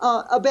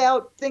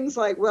 about things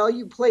like, well,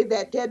 you played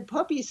that Dead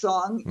Puppy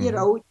song,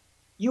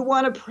 you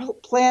want to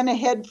plan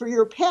ahead for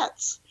your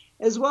pets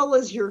as well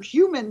as your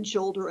human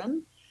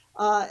children.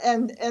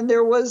 And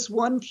there was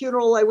one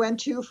funeral I went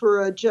to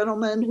for a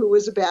gentleman who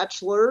was a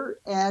bachelor,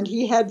 and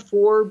he had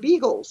 4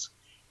 beagles.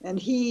 And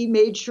he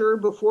made sure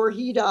before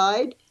he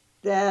died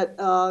that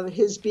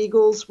his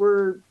beagles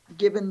were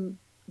given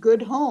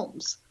good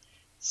homes.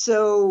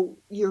 So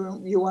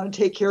you want to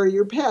take care of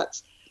your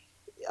pets.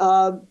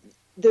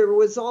 There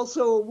was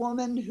also a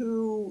woman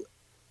who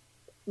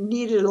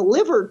needed a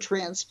liver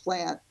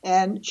transplant,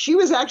 and she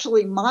was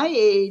actually my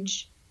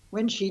age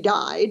when she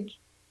died,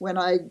 when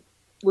I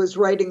was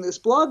writing this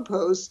blog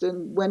post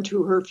and went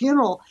to her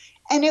funeral.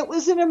 And it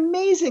was an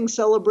amazing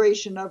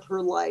celebration of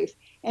her life.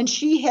 And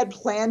she had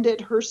planned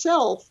it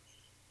herself.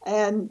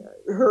 And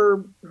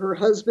her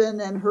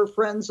husband and her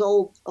friends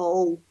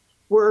all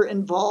were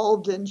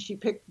involved, and she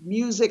picked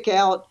music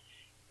out.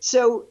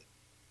 So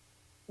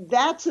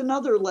that's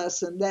another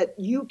lesson, that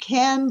you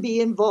can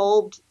be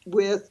involved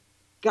with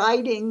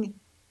guiding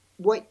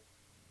what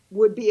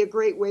would be a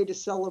great way to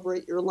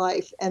celebrate your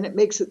life. And it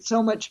makes it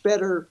so much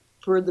better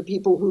for the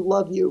people who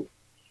love you.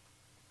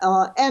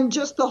 And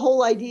just the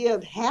whole idea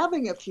of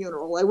having a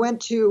funeral. I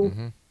went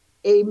to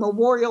a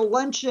memorial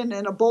luncheon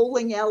in a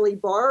bowling alley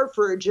bar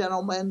for a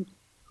gentleman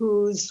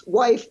whose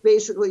wife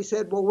basically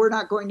said, well, we're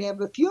not going to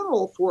have a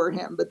funeral for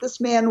him. But this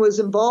man was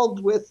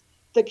involved with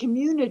the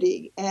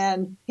community,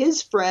 and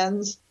his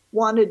friends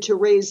wanted to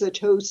raise a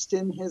toast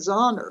in his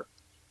honor.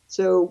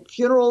 So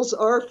funerals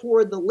are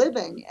for the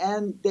living,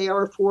 and they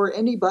are for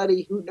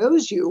anybody who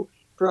knows you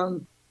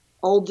from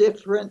all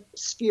different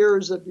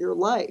spheres of your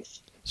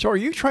life. So are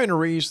you trying to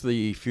raise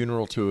the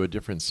funeral to a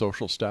different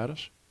social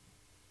status?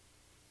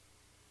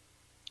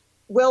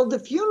 Well, the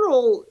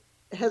funeral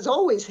has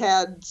always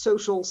had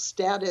social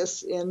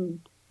status in...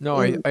 No,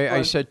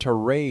 I said to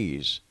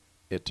raise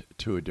it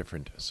to a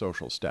different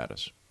social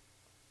status.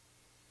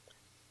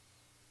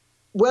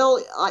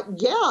 Well,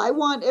 I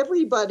want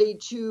everybody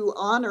to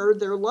honor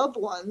their loved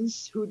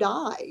ones who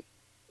die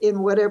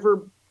in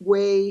whatever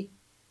way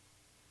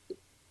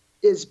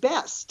is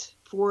best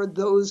for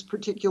those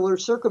particular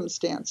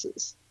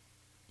circumstances.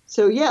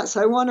 So yes,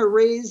 I want to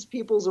raise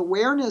people's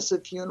awareness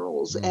of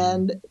funerals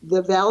and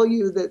the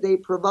value that they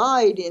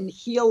provide in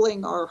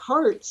healing our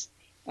hearts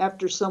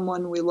after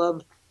someone we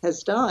love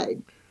has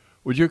died.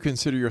 Would you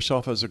consider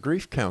yourself as a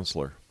grief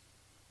counselor?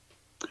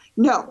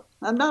 No,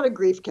 I'm not a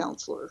grief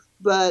counselor,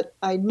 but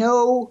I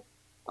know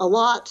a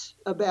lot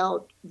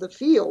about the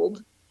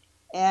field,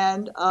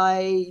 and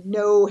I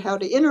know how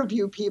to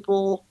interview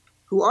people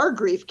who are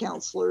grief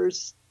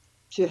counselors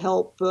to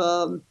help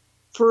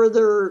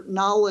further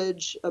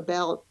knowledge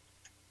about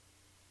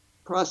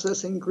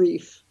processing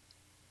grief.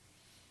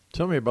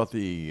 Tell me about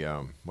the,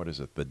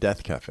 the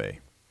Death Cafe.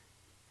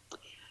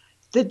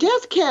 The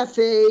Death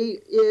Cafe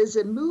is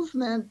a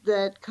movement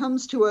that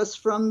comes to us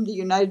from the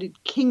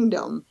United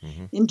Kingdom.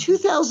 In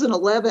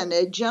 2011,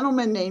 a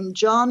gentleman named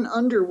John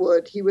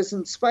Underwood, he was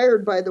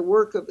inspired by the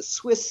work of a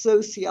Swiss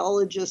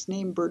sociologist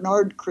named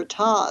Bernard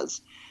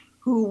Cretaz,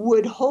 who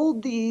would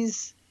hold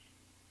these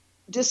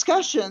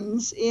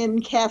discussions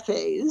in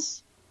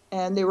cafes,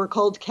 and they were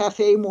called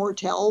Café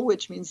Mortel,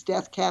 which means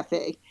Death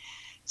Cafe.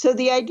 So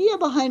the idea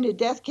behind a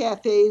Death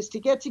Cafe is to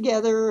get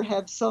together,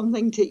 have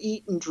something to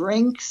eat and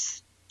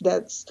drinks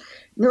that's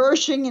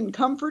nourishing and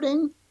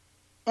comforting,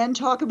 and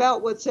talk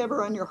about what's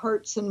ever on your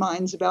hearts and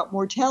minds about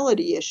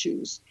mortality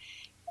issues.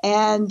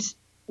 And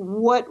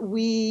what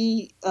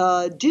we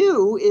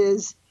do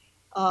is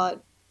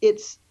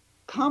it's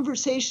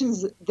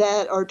conversations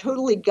that are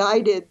totally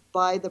guided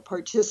by the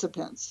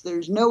participants.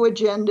 There's no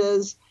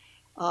agendas.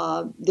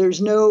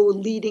 There's no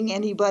leading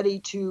anybody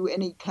to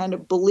any kind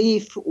of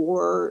belief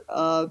or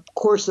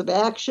course of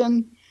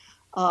action.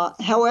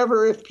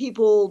 However, if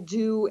people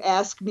do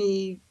ask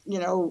me,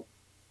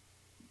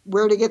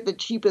 where to get the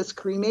cheapest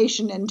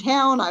cremation in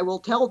town, I will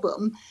tell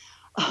them.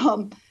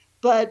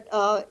 But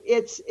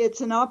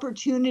it's an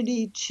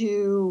opportunity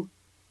to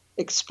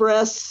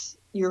express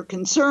your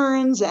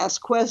concerns,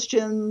 ask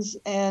questions,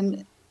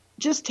 and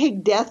just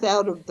take death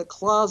out of the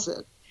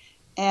closet.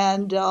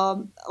 And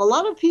a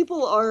lot of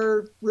people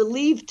are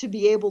relieved to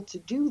be able to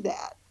do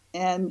that.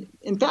 And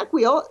in fact,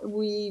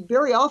 we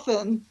very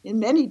often in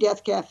many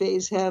death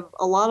cafes have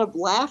a lot of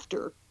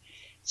laughter.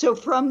 So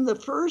from the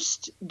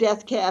first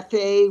death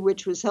cafe,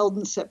 which was held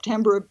in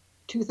September of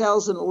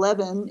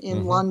 2011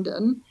 in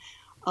London,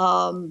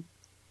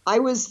 I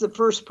was the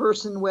first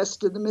person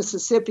west of the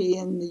Mississippi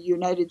in the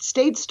United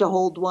States to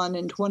hold one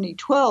in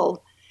 2012.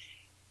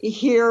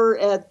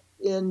 Here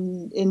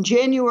in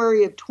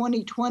January of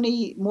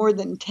 2020, more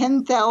than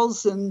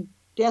 10,000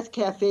 death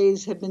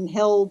cafes have been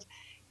held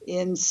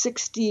in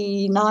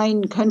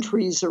 69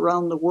 countries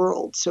around the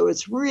world. So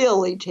it's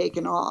really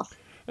taken off.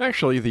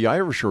 Actually, the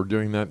Irish were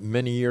doing that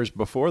many years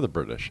before the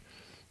British,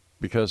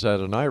 because at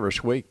an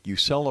Irish wake, you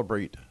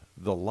celebrate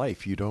the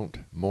life, you don't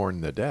mourn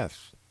the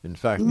death. In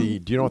fact, do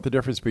you know what the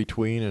difference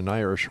between an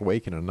Irish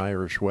wake and an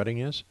Irish wedding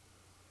is?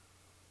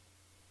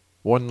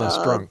 One less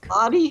drunk.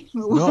 Body?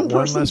 One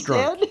less dead?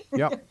 drunk.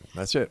 Yep,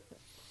 that's it.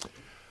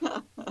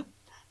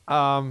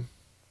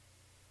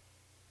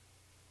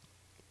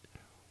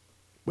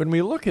 When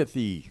we look at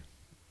the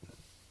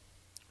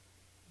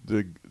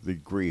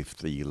grief,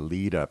 the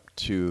lead up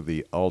to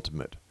the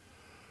ultimate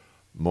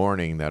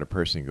mourning that a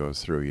person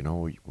goes through,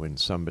 when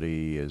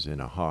somebody is in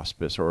a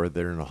hospice or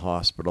they're in a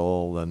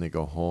hospital, then they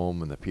go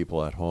home and the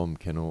people at home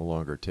can no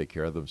longer take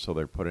care of them, so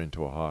they're put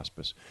into a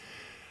hospice.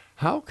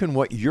 How can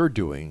what you're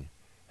doing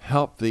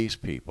help these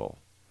people,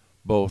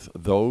 both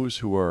those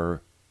who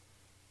are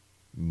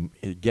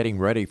getting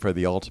ready for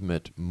the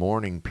ultimate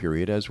mourning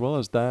period, as well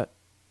as the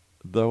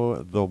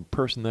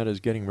person that is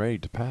getting ready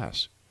to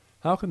pass?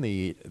 How can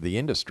the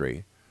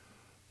industry,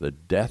 the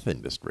death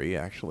industry,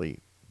 actually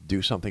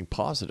do something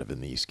positive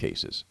in these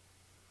cases?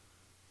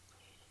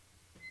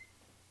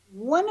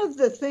 One of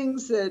the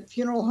things that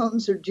funeral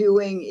homes are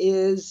doing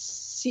is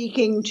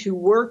seeking to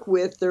work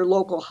with their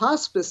local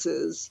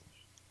hospices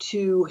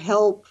to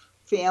help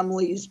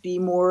families be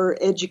more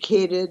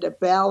educated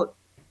about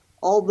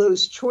all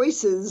those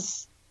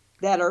choices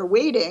that are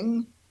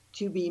waiting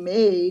to be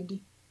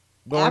made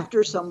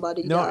after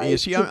somebody dies. No, you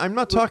see, I'm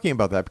not talking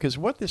about that, because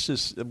what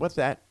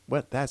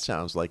that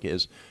sounds like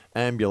is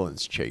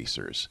ambulance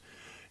chasers.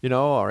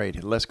 All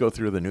right, let's go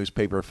through the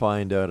newspaper,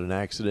 find out an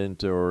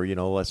accident, or,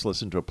 let's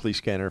listen to a police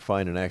scanner,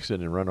 find an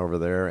accident and run over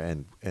there.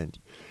 And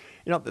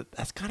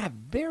that's got a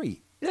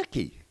very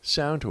icky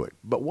sound to it.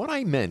 But what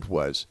I meant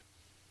was,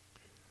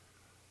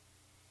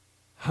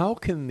 how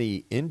can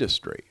the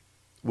industry,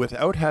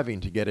 without having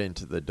to get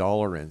into the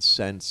dollar and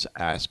cents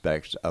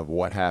aspect of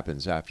what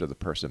happens after the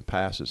person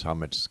passes, how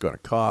much it's going to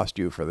cost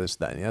you for this,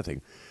 that, and the other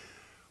thing,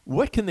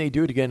 what can they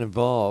do to get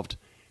involved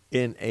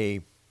in a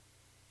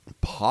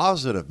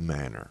positive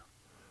manner?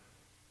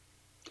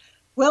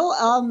 Well,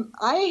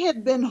 I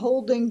have been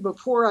holding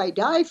Before I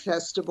Die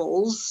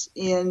festivals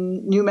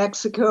in New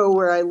Mexico,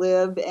 where I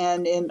live,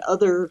 and in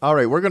other... All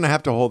right, we're going to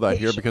have to hold that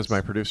here, because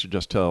my producer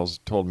just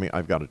told me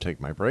I've got to take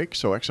my break.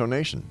 So X Zone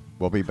Nation,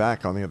 we'll be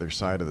back on the other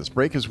side of this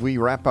break as we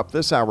wrap up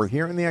this hour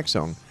here in the X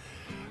Zone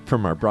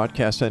from our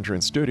broadcast center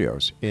and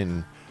studios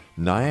in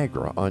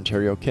Niagara,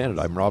 Ontario,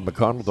 Canada. I'm Rob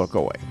McConnell. Don't go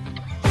away.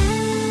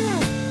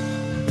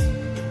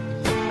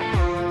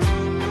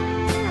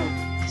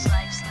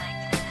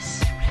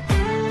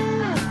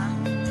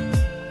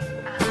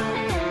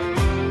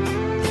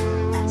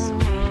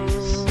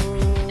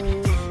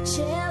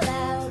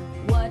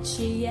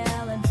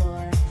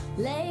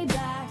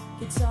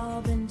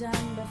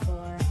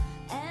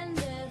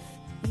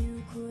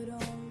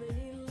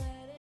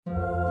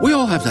 We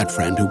all have that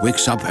friend who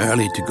wakes up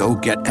early to go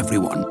get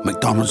everyone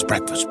McDonald's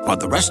breakfast, while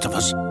the rest of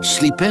us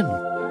sleep in.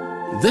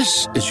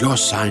 This is your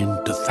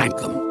sign to thank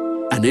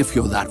them. And if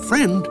you're that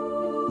friend,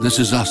 this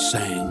is us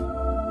saying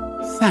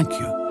thank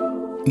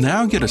you.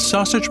 Now get a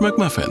sausage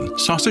McMuffin,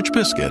 sausage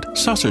biscuit,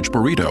 sausage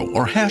burrito,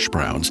 or hash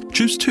browns.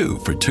 Choose 2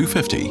 for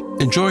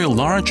 $2.50. Enjoy a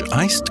large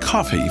iced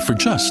coffee for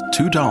just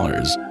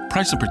 $2.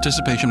 Price and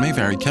participation may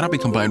vary. Cannot be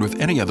combined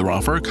with any other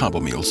offer or combo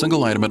meal.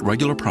 Single item at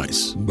regular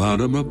price.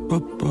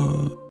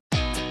 Ba-da-ba-ba-ba.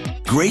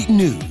 Great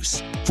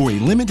news! For a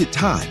limited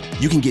time,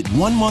 you can get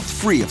 1 month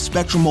free of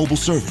Spectrum Mobile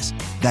service.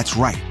 That's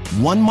right,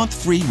 1 month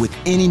free with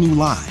any new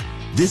line.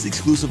 This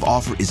exclusive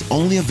offer is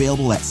only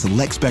available at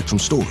select Spectrum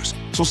stores,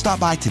 so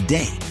stop by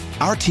today.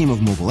 Our team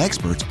of mobile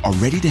experts are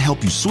ready to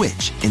help you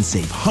switch and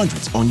save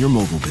hundreds on your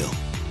mobile bill.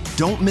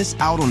 Don't miss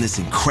out on this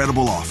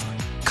incredible offer.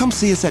 Come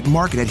see us at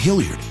Market at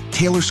Hilliard,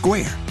 Taylor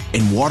Square,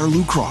 and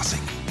Waterloo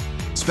Crossing.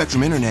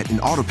 Spectrum Internet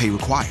and autopay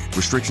required.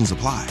 Restrictions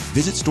apply.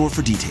 Visit store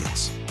for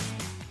details.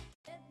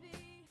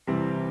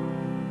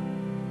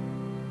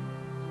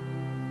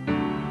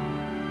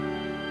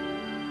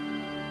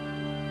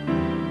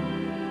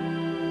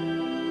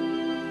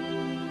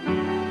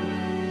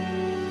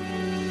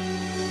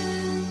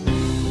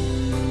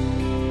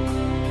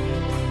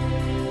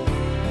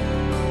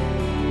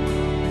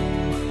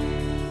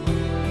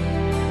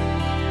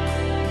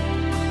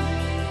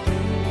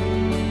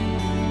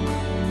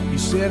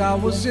 Said I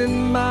was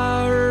in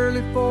my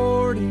early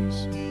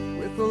 40s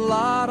with a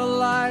lot of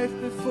life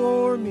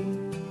before me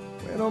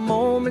when a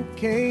moment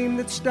came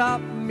that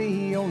stopped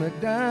me on a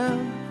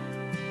dime.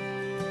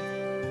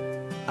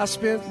 I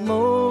spent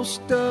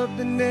most of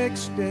the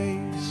next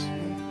days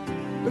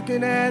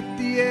looking at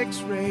the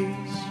x-rays,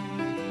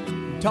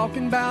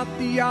 talking about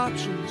the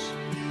options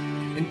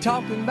and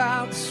talking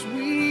about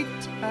sweet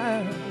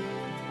time.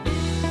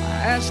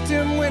 I asked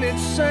him when it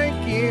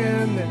sank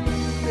in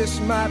that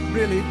this might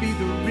really be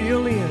the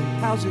real end.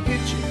 How's it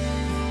hit you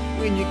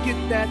when you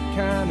get that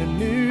kind of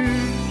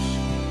news?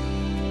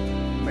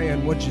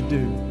 Man, what'd you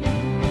do?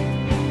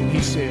 And he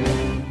said,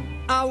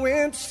 I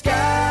went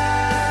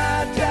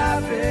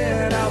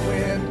skydiving, I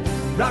went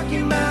Rocky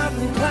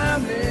Mountain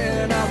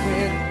climbing, I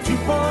went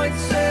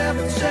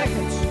 2.7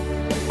 seconds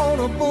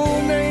on a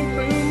bull named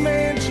Blue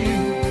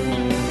Manchu.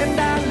 And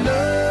I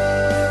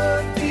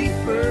loved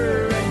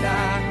deeper and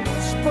I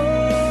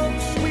spoke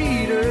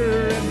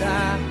sweeter and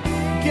I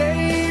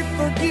gave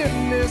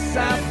forgiveness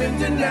I've been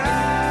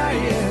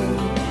denying.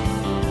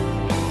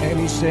 And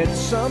he said,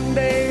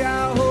 someday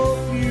I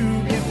hope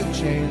you get the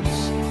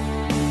chance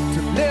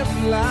to live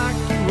like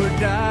you were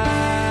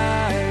dying.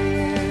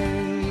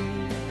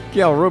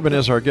 GAIL RUBIN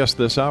is our guest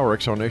this hour.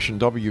 Exonation,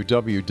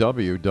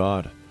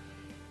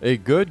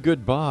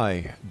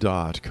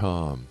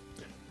 www.agoodgoodbye.com.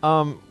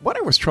 What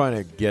I was trying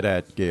to get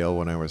at, GAIL,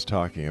 when I was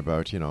talking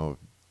about,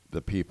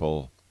 the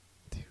people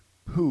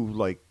who,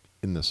 like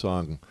in the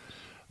song,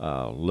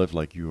 live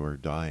like you are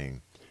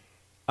dying.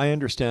 I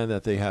understand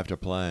that they have to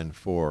plan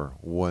for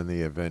when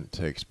the event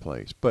takes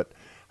place, but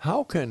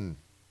how can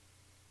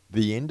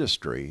the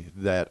industry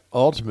that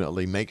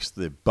ultimately makes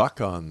the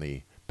buck on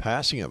the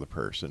passing of the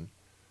person,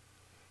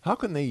 how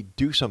can they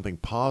do something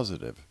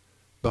positive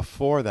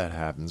before that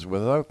happens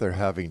without there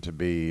having to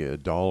be a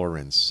dollar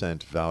and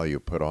cent value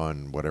put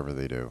on whatever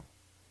they do?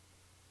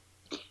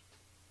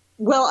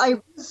 Well,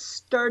 I was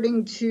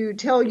starting to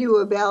tell you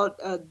about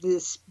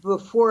this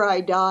Before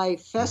I Die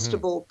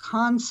festival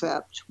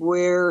concept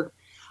where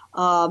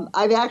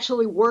I've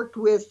actually worked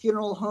with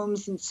funeral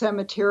homes and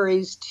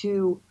cemeteries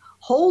to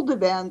hold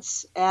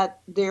events at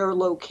their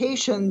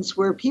locations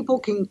where people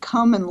can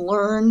come and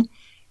learn,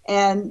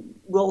 and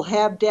we'll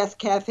have death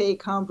cafe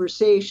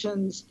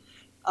conversations.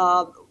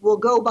 We'll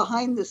go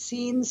behind the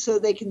scenes so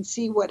they can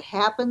see what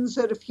happens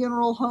at a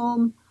funeral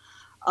home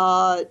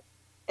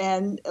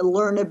and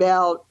learn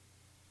about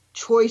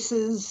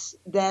choices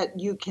that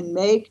you can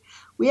make.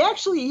 We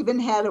actually even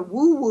had a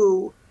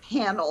woo-woo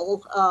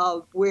panel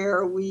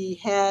where we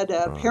had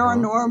a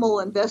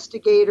paranormal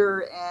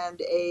investigator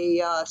and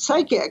a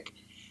psychic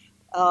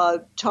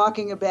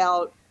talking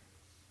about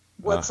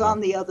what's on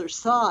the other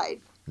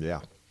side. Yeah.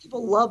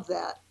 People love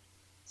that.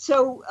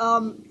 So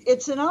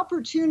it's an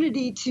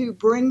opportunity to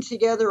bring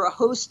together a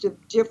host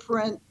of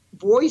different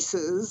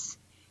voices,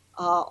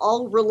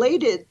 all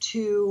related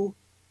to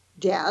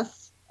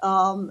death,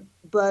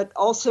 but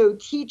also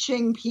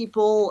teaching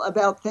people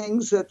about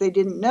things that they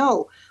didn't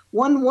know.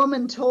 One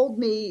woman told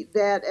me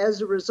that as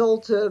a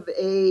result of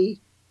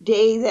a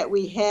day that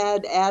we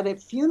had at a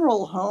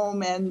funeral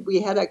home and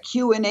we had a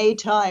Q&A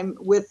time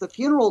with the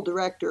funeral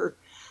director,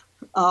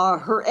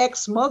 her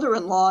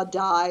ex-mother-in-law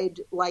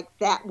died like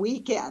that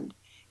weekend.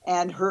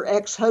 And her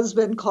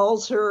ex-husband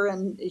calls her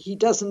and he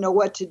doesn't know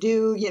what to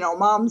do.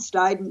 Mom's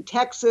died in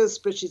Texas,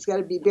 but she's got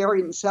to be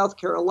buried in South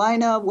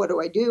Carolina. What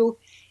do I do?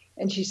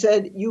 And she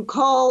said, you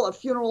call a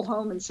funeral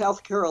home in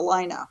South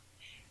Carolina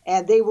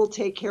and they will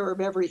take care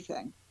of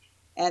everything.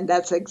 And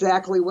that's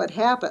exactly what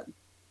happened.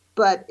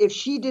 But if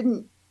she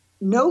didn't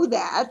know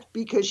that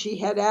because she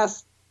had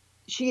asked,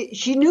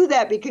 she knew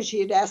that because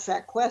she had asked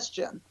that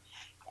question.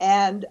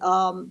 And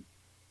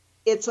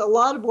it's a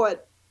lot of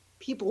what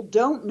people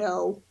don't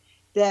know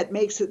that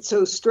makes it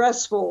so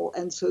stressful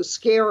and so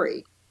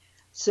scary.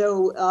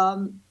 So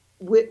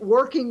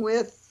working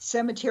with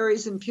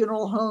cemeteries and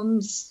funeral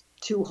homes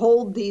to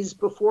hold these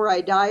Before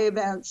I Die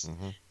events,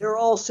 there are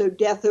also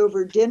death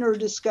over dinner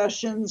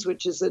discussions,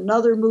 which is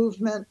another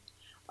movement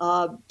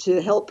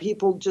to help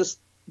people just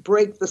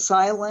break the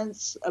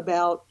silence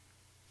about,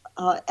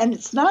 and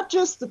it's not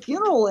just the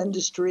funeral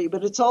industry,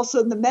 but it's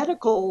also the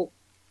medical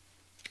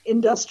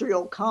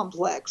industrial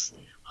complex.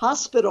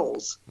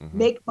 Hospitals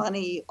make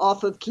money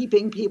off of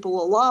keeping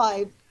people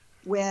alive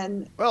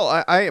when...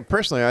 Well, I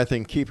personally, I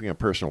think keeping a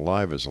person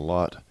alive is a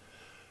lot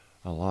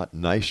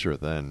nicer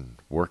than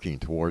working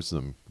towards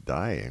them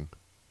dying.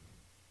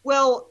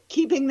 Well,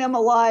 keeping them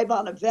alive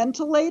on a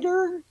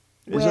ventilator...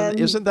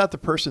 Isn't that the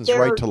person's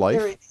right to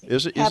life?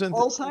 Isn't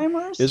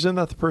Alzheimer's? Isn't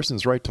that the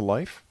person's right to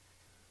life?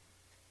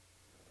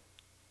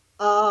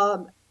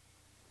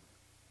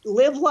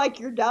 live like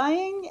you're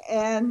dying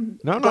and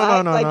No. you're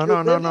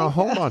living?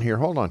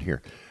 Hold on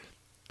here.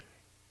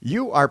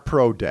 You are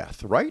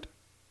pro-death, right?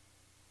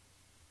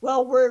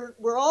 Well,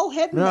 we're all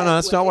heading No, that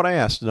that's way. not what I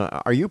asked. No,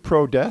 are you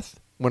pro-death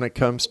when it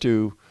comes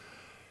to,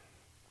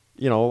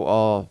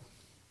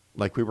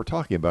 like we were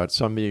talking about,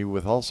 somebody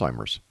with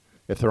Alzheimer's,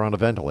 if they're on a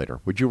ventilator?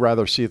 Would you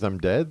rather see them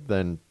dead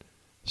than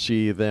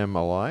see them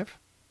alive?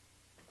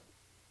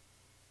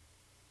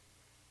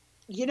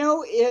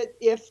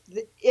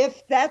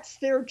 If that's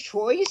their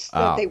choice,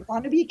 that they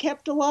want to be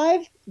kept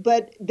alive,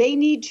 but they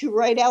need to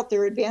write out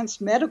their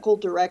advanced medical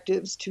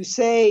directives to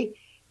say,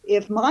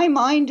 if my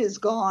mind is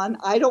gone,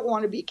 I don't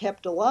want to be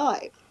kept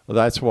alive. Well,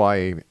 that's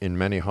why in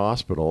many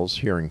hospitals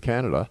here in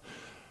Canada,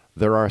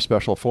 there are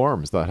special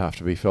forms that have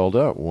to be filled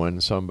out when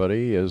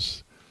somebody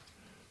is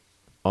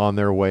on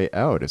their way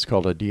out. It's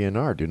called a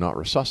DNR, do not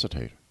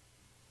resuscitate.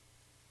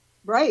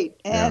 Right.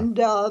 And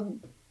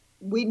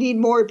we need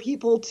more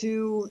people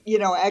to,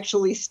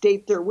 actually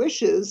state their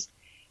wishes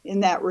in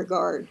that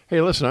regard.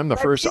 Hey, listen, I'm the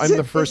first. Is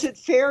it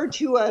fair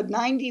to a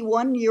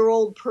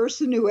 91-year-old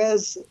person who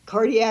has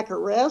cardiac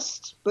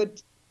arrest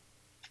but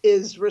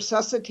is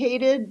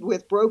resuscitated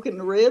with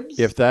broken ribs?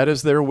 If that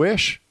is their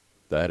wish,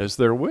 that is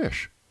their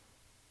wish.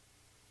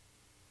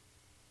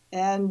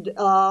 And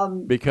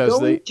because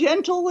going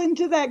gentle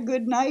into that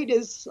good night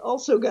has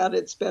also got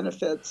its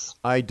benefits.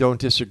 I don't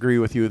disagree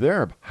with you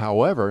there.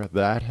 However,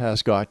 that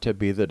has got to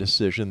be the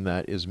decision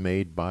that is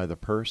made by the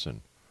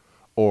person.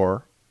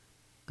 Or,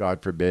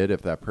 God forbid,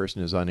 if that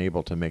person is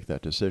unable to make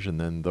that decision,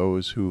 then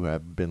those who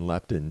have been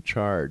left in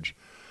charge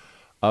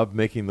of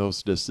making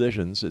those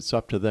decisions, it's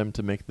up to them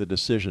to make the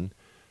decision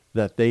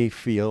that they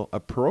feel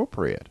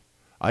appropriate.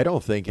 I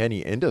don't think any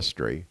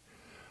industry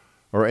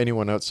or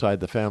anyone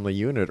outside the family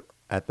unit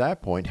at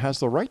that point has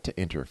the right to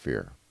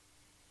interfere.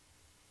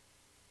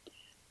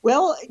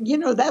 Well,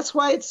 that's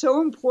why it's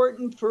so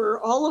important for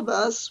all of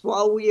us,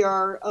 while we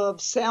are of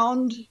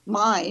sound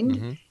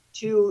mind,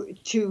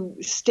 to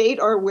state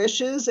our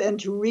wishes and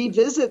to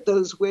revisit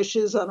those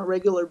wishes on a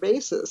regular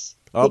basis.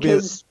 I'll be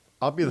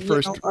the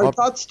first. Our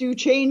thoughts do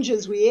change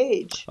as we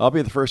age. I'll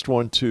be the first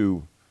one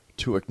to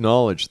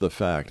acknowledge the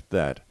fact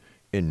that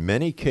in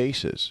many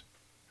cases,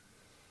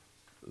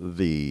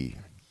 the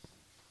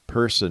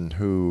person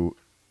who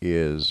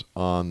is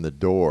on the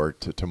door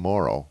to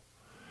tomorrow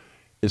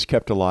is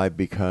kept alive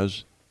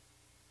because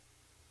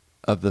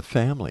of the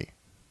family.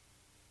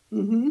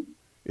 Mm-hmm.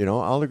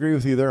 I'll agree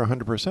with you there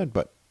 100%.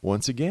 But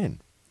once again,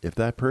 if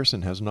that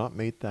person has not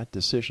made that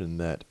decision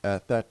that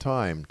at that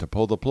time to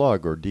pull the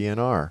plug or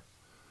DNR,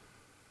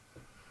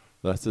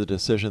 that's the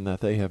decision that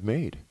they have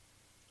made.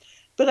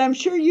 But I'm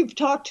sure you've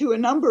talked to a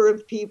number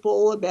of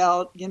people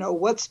about,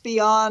 what's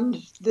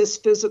beyond this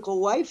physical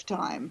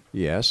lifetime.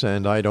 Yes,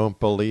 and I don't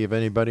believe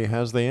anybody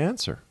has the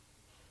answer.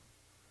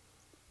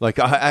 Like,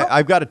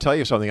 I've got to tell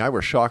you something. I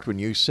was shocked when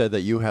you said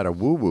that you had a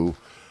woo-woo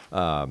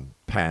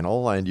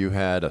panel and you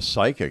had a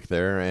psychic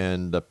there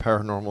and a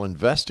paranormal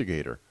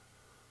investigator.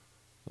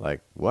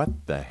 Like,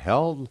 what the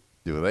hell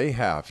do they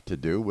have to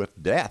do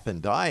with death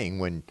and dying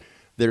when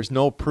there's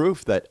no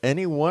proof that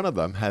any one of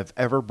them have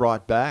ever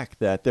brought back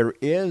that there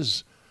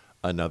is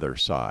another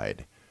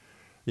side?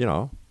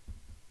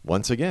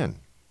 Once again,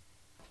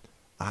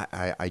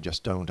 I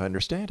just don't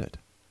understand it.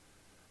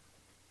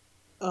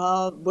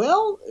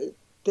 Well,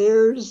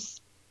 there's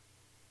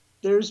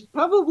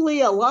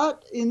probably a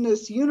lot in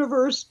this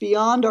universe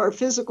beyond our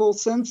physical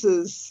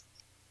senses.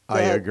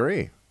 I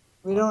agree.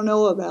 We don't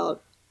know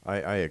about.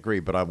 I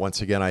agree, but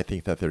once again, I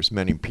think that there's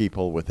many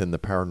people within the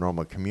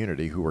paranormal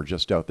community who are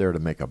just out there to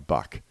make a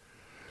buck.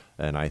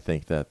 And I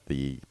think that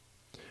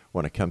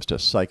when it comes to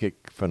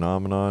psychic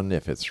phenomenon,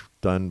 if it's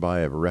done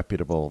by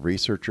reputable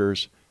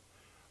researchers,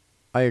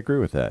 I agree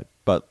with that.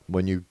 But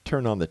when you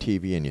turn on the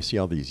TV and you see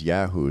all these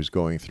yahoos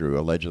going through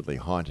allegedly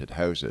haunted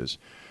houses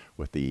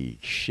with the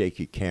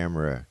shaky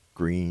camera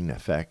green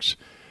effects,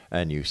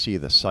 and you see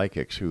the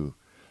psychics who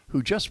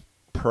just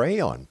prey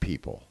on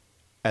people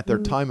at their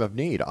time of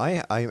need,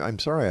 I'm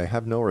sorry, I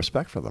have no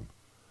respect for them.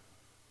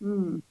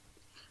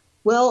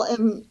 Well,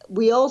 and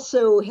we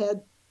also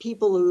had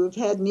people who have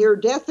had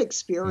near-death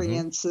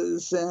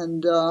experiences,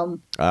 and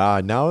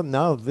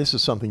now this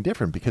is something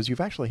different, because you've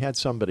actually had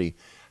somebody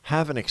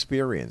have an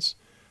experience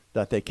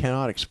that they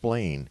cannot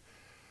explain,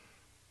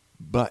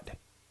 but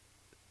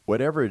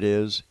whatever it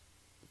is,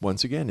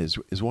 once again,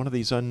 is one of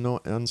these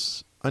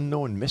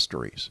unknown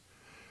mysteries.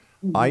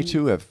 I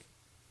too have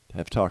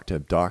talked to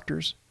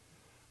doctors.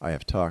 I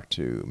have talked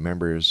to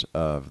members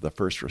of the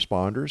first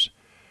responders,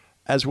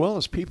 as well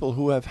as people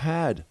who have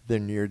had their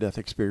near-death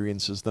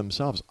experiences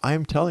themselves.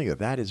 I'm telling you,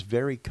 that is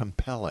very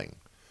compelling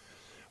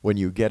when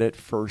you get it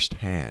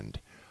firsthand.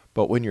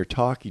 But when you're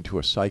talking to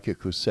a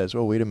psychic who says,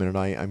 oh, wait a minute,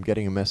 I'm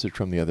getting a message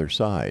from the other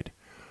side,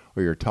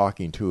 or you're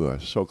talking to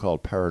a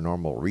so-called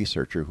paranormal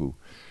researcher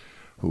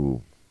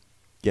who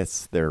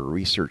gets their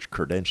research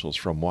credentials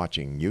from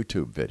watching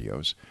YouTube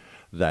videos,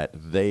 that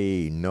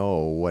they know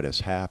what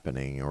is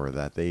happening, or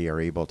that they are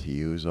able to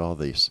use all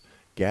this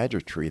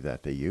gadgetry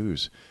that they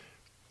use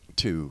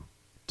to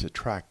to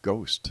track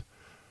ghost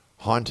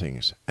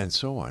hauntings and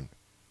so on.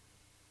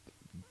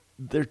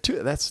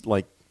 That's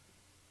like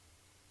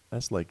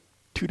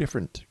two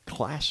different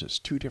classes,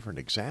 two different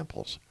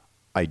examples.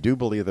 I do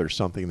believe there's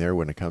something there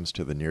when it comes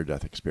to the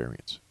near-death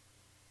experience.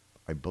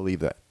 I believe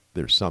that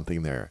there's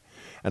something there.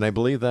 And I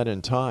believe that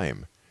in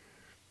time,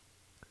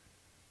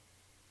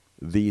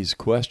 these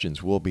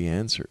questions will be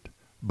answered.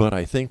 But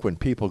I think when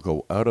people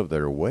go out of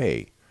their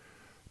way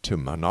to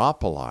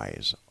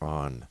monopolize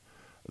on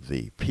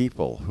the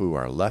people who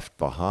are left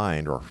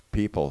behind, or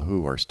people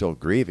who are still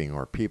grieving,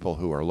 or people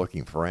who are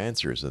looking for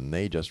answers, and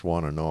they just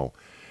want to know,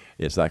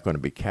 is that going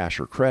to be cash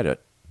or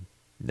credit?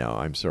 No,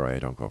 I'm sorry, I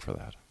don't go for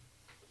that.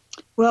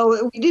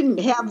 Well, we didn't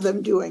have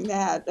them doing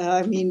that.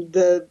 I mean,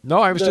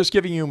 I was just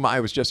giving you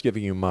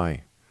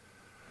my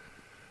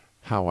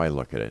how I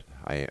look at it.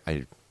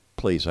 I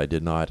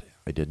did not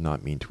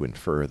mean to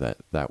infer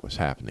that was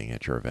happening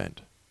at your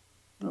event.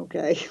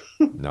 Okay.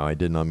 No, I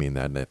did not mean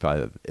that. And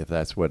if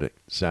that's what it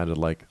sounded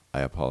like,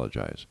 I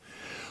apologize.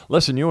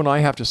 Listen, you and I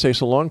have to say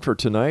so long for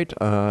tonight.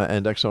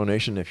 And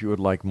Exonation, if you would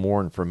like more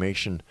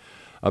information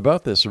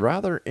about this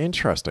rather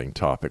interesting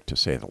topic, to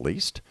say the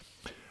least,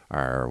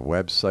 our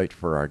website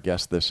for our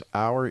guest this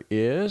hour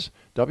is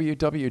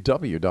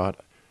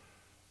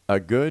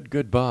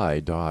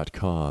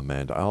www.agoodgoodbye.com.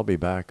 And I'll be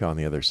back on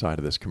the other side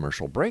of this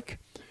commercial break,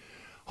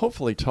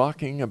 hopefully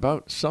talking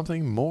about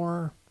something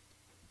more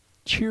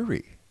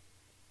cheery,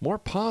 more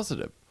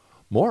positive,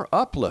 more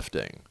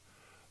uplifting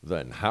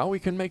than how we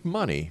can make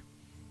money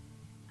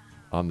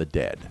on the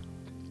dead.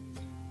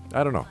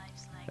 I don't know.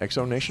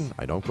 Exonation,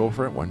 I don't go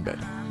for it one bit.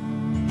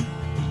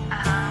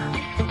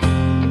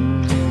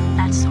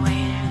 That's the way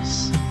it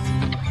is.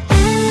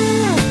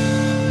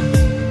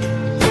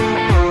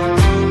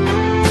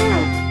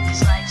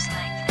 Cause life's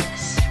like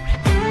this.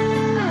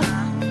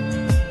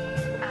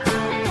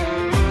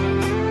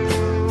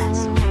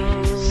 That's the way it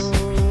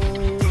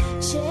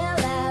is. Chill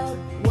out,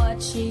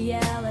 what you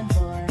yelling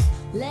for?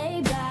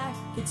 Lay back,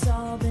 it's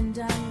all been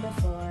done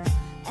before.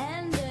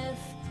 And if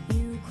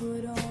you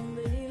could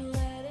only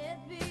let it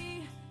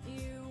be,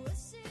 you would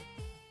see.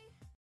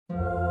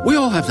 We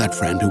all have that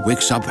friend who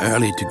wakes up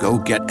early to go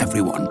get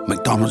everyone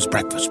McDonald's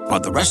breakfast, while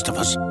the rest of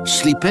us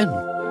sleep in.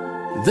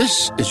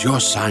 This is your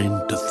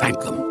sign to thank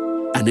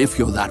them. And if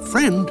you're that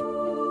friend,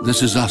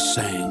 this is us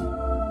saying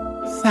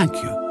thank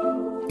you.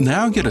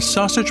 Now get a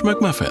sausage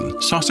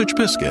McMuffin, sausage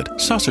biscuit,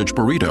 sausage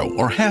burrito,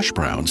 or hash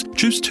browns.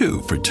 Choose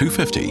 2 for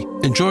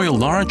 $2.50. Enjoy a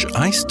large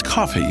iced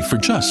coffee for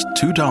just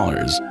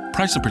 $2.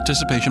 Price and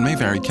participation may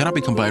vary. Cannot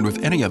be combined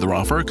with any other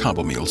offer or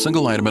combo meal.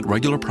 Single item at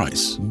regular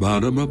price.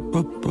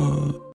 Ba-da-ba-ba-ba.